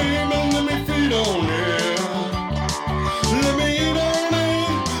 Baby, let me feed on it. Let me eat on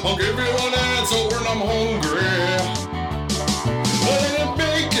it. I'll give you an answer when I'm hungry. And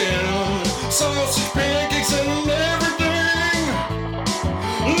bacon, sausage, pancakes, and everything.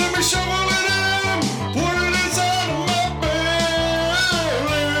 Let me shovel it in, put it inside of my belly.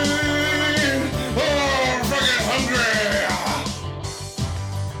 Oh, I'm fucking hungry.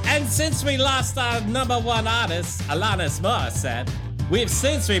 And since we lost our number one artist, Alanis Morissette, we've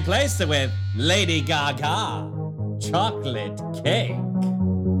since replaced it with Lady Gaga, Chocolate Cake.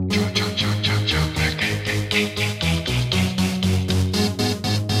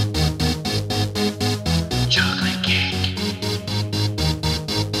 Chocolate cake.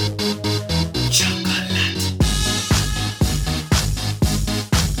 Chocolate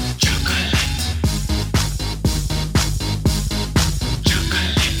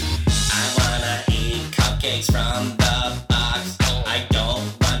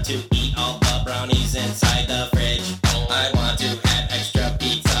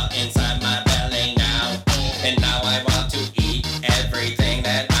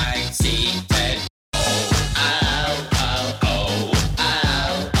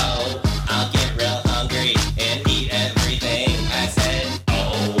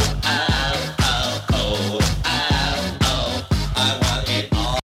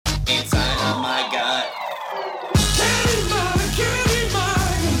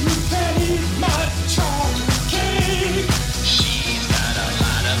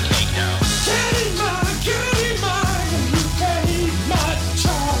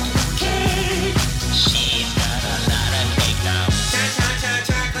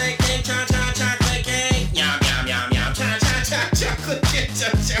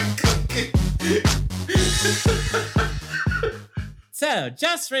So,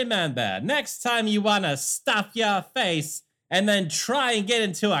 just remember, next time you want to stuff your face and then try and get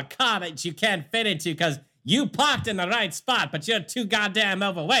into a car that you can't fit into because you parked in the right spot, but you're too goddamn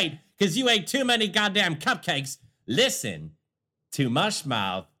overweight because you ate too many goddamn cupcakes, listen to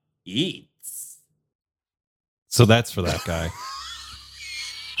Mushmouth Eats. So that's for that guy.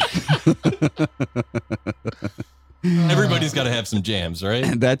 Everybody's got to have some jams,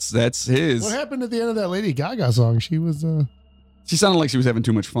 right? That's his. What happened at the end of that Lady Gaga song? She was She sounded like she was having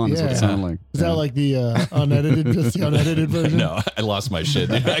too much fun. That's what it sounded like. Is that like the unedited, just the unedited version? No, I lost my shit.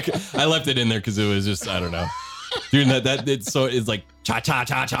 Dude. I left it in there because it was just, I don't know. Dude, it's like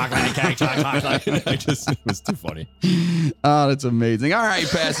cha-cha-cha chocolate cake, chocolate. It was too funny. Oh, that's amazing. All right,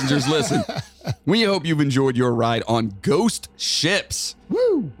 passengers, listen. We hope you've enjoyed your ride on Ghost Ships.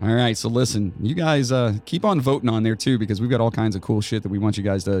 Woo! All right, so listen, you guys keep on voting on there too, because we've got all kinds of cool shit that we want you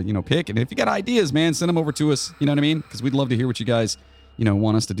guys to, pick. And if you got ideas, man, send them over to us. You know what I mean? Because we'd love to hear what you guys,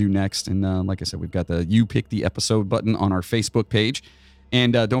 want us to do next. And like I said, we've got the You Pick the Episode button on our Facebook page.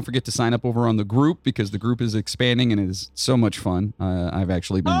 And don't forget to sign up over on the group, because the group is expanding and it is so much fun. I've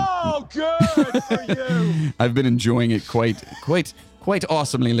actually been... Oh, good for you. I've been enjoying it quite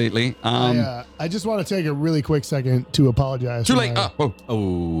awesomely lately. I just want to take a really quick second to apologize. Too late.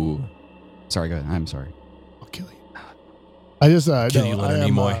 Oh. Sorry, go ahead. I'm sorry. I'll kill you. I just kill you, Leonard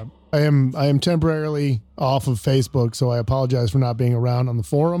Nimoy. I am temporarily off of Facebook, so I apologize for not being around on the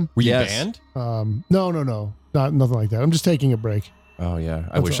forum. Were you banned? No, nothing like that. I'm just taking a break. Oh yeah,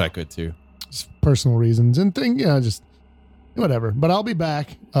 I wish I could too. Just personal reasons and just whatever. But I'll be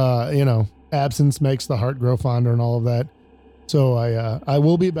back. Absence makes the heart grow fonder and all of that. So I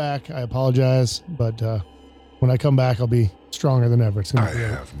will be back. I apologize, but when I come back, I'll be stronger than ever. It's gonna be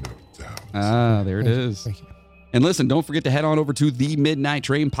great. have no doubt. Ah, there it is. Thank you. And listen, don't forget to head on over to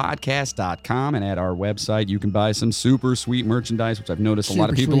themidnighttrainpodcast.com, and at our website, you can buy some super sweet merchandise, which I've noticed a lot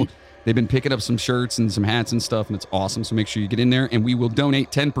of people, they've been picking up some shirts and some hats and stuff, and it's awesome. So make sure you get in there, and we will donate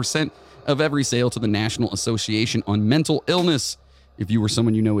 10% of every sale to the National Association on Mental Illness. If you or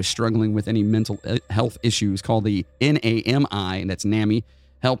someone you know is struggling with any mental health issues, call the NAMI, and that's NAMI,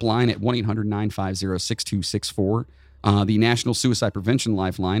 helpline at 1-800-950-6264. The National Suicide Prevention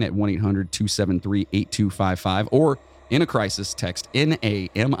Lifeline at 1-800-273-8255, or in a crisis, text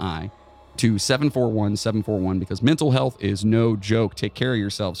NAMI to 741-741, because mental health is no joke. Take care of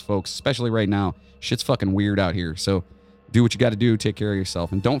yourselves, folks, especially right now. Shit's fucking weird out here. So do what you got to do. Take care of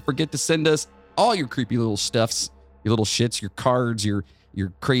yourself. And don't forget to send us all your creepy little stuffs, your little shits, your cards, your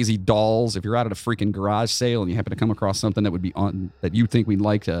crazy dolls. If you're out at a freaking garage sale and you happen to come across something that would be on that you think we'd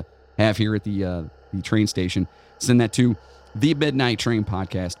like to have here at the train station, send that to The Midnight Train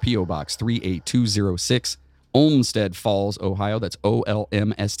Podcast, P.O. Box 38206, Olmsted Falls, Ohio. That's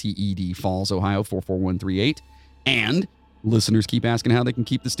Olmsted Falls, Ohio 44138. And listeners keep asking how they can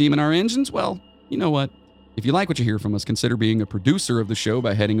keep the steam in our engines. Well, you know what? If you like what you hear from us, consider being a producer of the show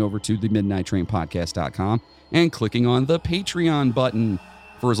by heading over to themidnighttrainpodcast.com and clicking on the Patreon button.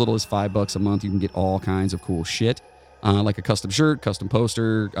 For as little as $5 a month, you can get all kinds of cool shit. Like a custom shirt, custom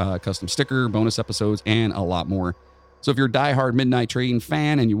poster, custom sticker, bonus episodes, and a lot more. So if you're a diehard Midnight Train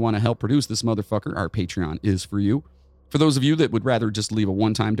fan and you want to help produce this motherfucker, our Patreon is for you. For those of you that would rather just leave a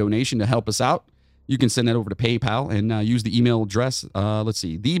one-time donation to help us out, you can send that over to PayPal and use the email address,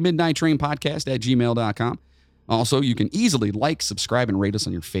 themidnighttrainpodcast@gmail.com. Also, you can easily like, subscribe, and rate us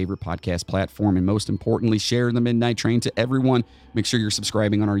on your favorite podcast platform. And most importantly, share the Midnight Train to everyone. Make sure you're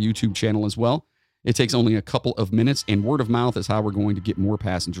subscribing on our YouTube channel as well. It takes only a couple of minutes, and word of mouth is how we're going to get more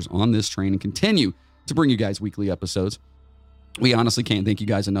passengers on this train and continue to bring you guys weekly episodes. We honestly can't thank you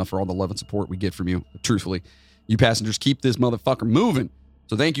guys enough for all the love and support we get from you. Truthfully, you passengers keep this motherfucker moving.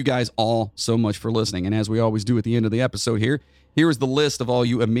 So thank you guys all so much for listening. And as we always do at the end of the episode here is the list of all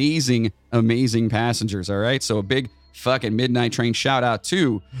you amazing, amazing passengers, all right? So a big fucking Midnight Train shout out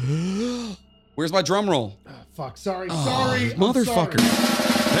to... Where's my drum roll? Fuck, sorry. Motherfucker.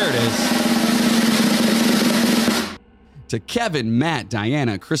 There it is. To Kevin, Matt,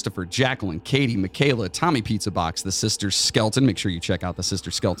 Diana, Christopher, Jacqueline, Katie, Michaela, Tommy Pizza Box, the Sister Skeleton. Make sure you check out the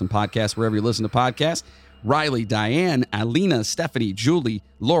Sister Skeleton podcast wherever you listen to podcasts. Riley, Diane, Alina, Stephanie, Julie,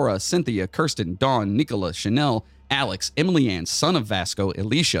 Laura, Cynthia, Kirsten, Dawn, Nicola, Chanel, Alex, Emily Ann, Son of Vasco,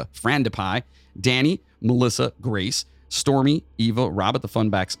 Alicia, Frandipai, Danny, Melissa, Grace, Stormy, Eva, Rob at the Fun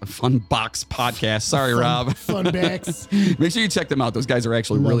Box podcast. Sorry, Rob. Funbacks. Make sure you check them out. Those guys are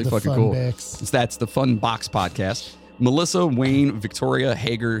actually really fucking cool. That's the Fun Box podcast. Melissa, Wayne, Victoria,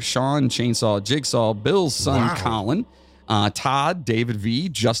 Hager, Sean, Chainsaw, Jigsaw, Bill's son, Colin, Todd, David V,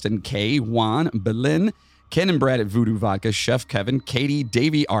 Justin K, Juan, Belen, Ken and Brad at Voodoo Vodka, Chef Kevin, Katie,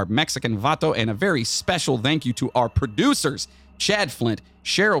 Davey, our Mexican Vato, and a very special thank you to our producers, Chad Flint,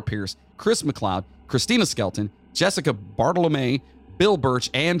 Cheryl Pierce, Chris McLeod, Christina Skelton, Jessica Bartolome, Bill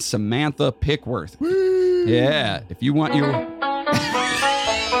Birch, and Samantha Pickworth. Woo! Yeah, if you want your...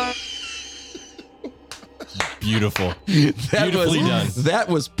 Beautiful. Beautifully done. That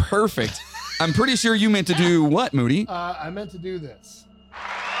was perfect. I'm pretty sure you meant to do what, Moody? I meant to do this.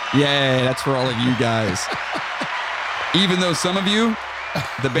 Yay, that's for all of you guys. Even though some of you,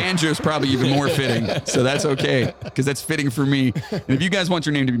 the banjo is probably even more fitting. So that's okay, because that's fitting for me. And if you guys want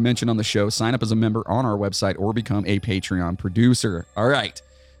your name to be mentioned on the show, sign up as a member on our website or become a Patreon producer. All right.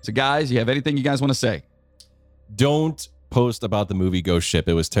 So guys, you have anything you guys want to say? Don't post about the movie Ghost Ship.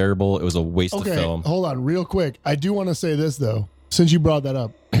 It was terrible. It was a waste of film. Hold on real quick. I do want to say this, though, since you brought that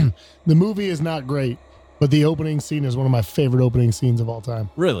up. The movie is not great, but the opening scene is one of my favorite opening scenes of all time.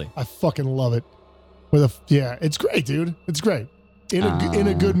 Really? I fucking love it. It's great, dude. It's great. In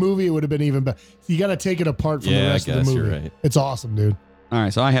a good movie, it would have been even better. You got to take it apart from the rest of the movie. You're right. It's awesome, dude. All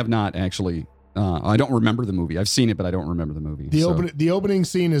right, so I have not actually... I don't remember the movie. I've seen it, but I don't remember the movie. The opening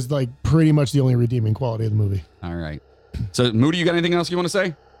scene is like pretty much the only redeeming quality of the movie. All right. So, Moody, you got anything else you want to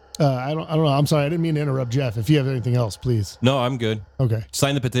say? I don't know. I'm sorry. I didn't mean to interrupt Jeff. If you have anything else, please. No, I'm good. Okay.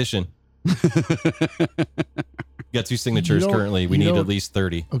 Sign the petition. Got 2 signatures currently. We need at least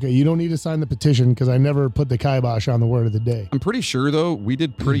 30. Okay, you don't need to sign the petition because I never put the kibosh on the word of the day. I'm pretty sure, though, we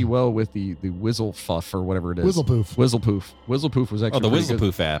did pretty well with the Whizzlefuff or whatever it is. Whizzlepoof. Whizzlepoof was actually the pretty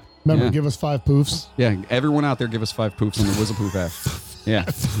Whizzlepoof app. Remember, give us 5 poofs. Yeah, everyone out there, give us 5 poofs on the Whizzlepoof app. Yeah.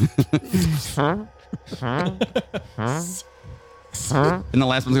 And the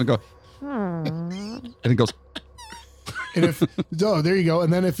last one's going to go. And it goes. And there you go.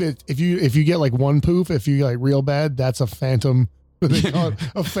 And then if you get like 1 poof, if you like real bad, that's a phantom. They call it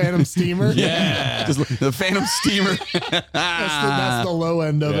a phantom steamer. Yeah, just the phantom steamer. That's the low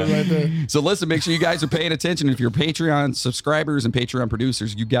end of it right there. So listen, make sure you guys are paying attention. If you're Patreon subscribers and Patreon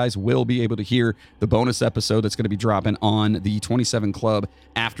producers, you guys will be able to hear the bonus episode that's going to be dropping on the 27 Club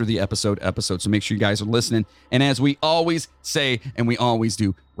after the episode. So make sure you guys are listening. And as we always say, and we always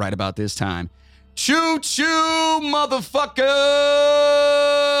do right about this time, choo choo, motherfuckers!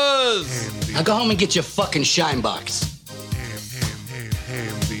 Now go home and get your fucking shine box.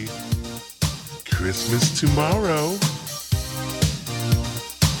 Handy. Christmas tomorrow.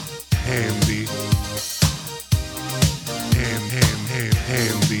 Handy.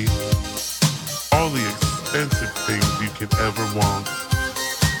 Handy. All the expensive things you could ever want.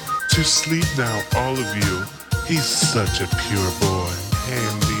 To sleep now, all of you. He's such a pure boy.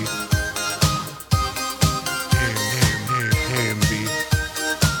 Handy. Handy.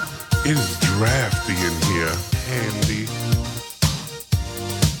 It is drafty in here. Handy.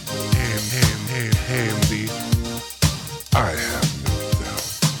 Handy. I have no doubt.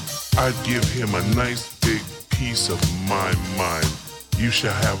 I'd give him a nice big piece of my mind. You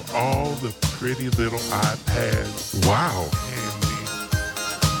shall have all the pretty little iPads. Wow.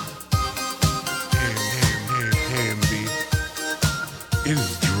 Handy. It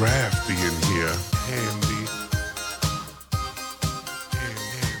is drafty in here. Handy.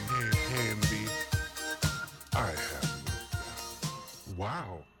 Handy. I have no doubt.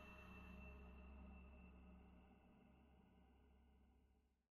 Wow.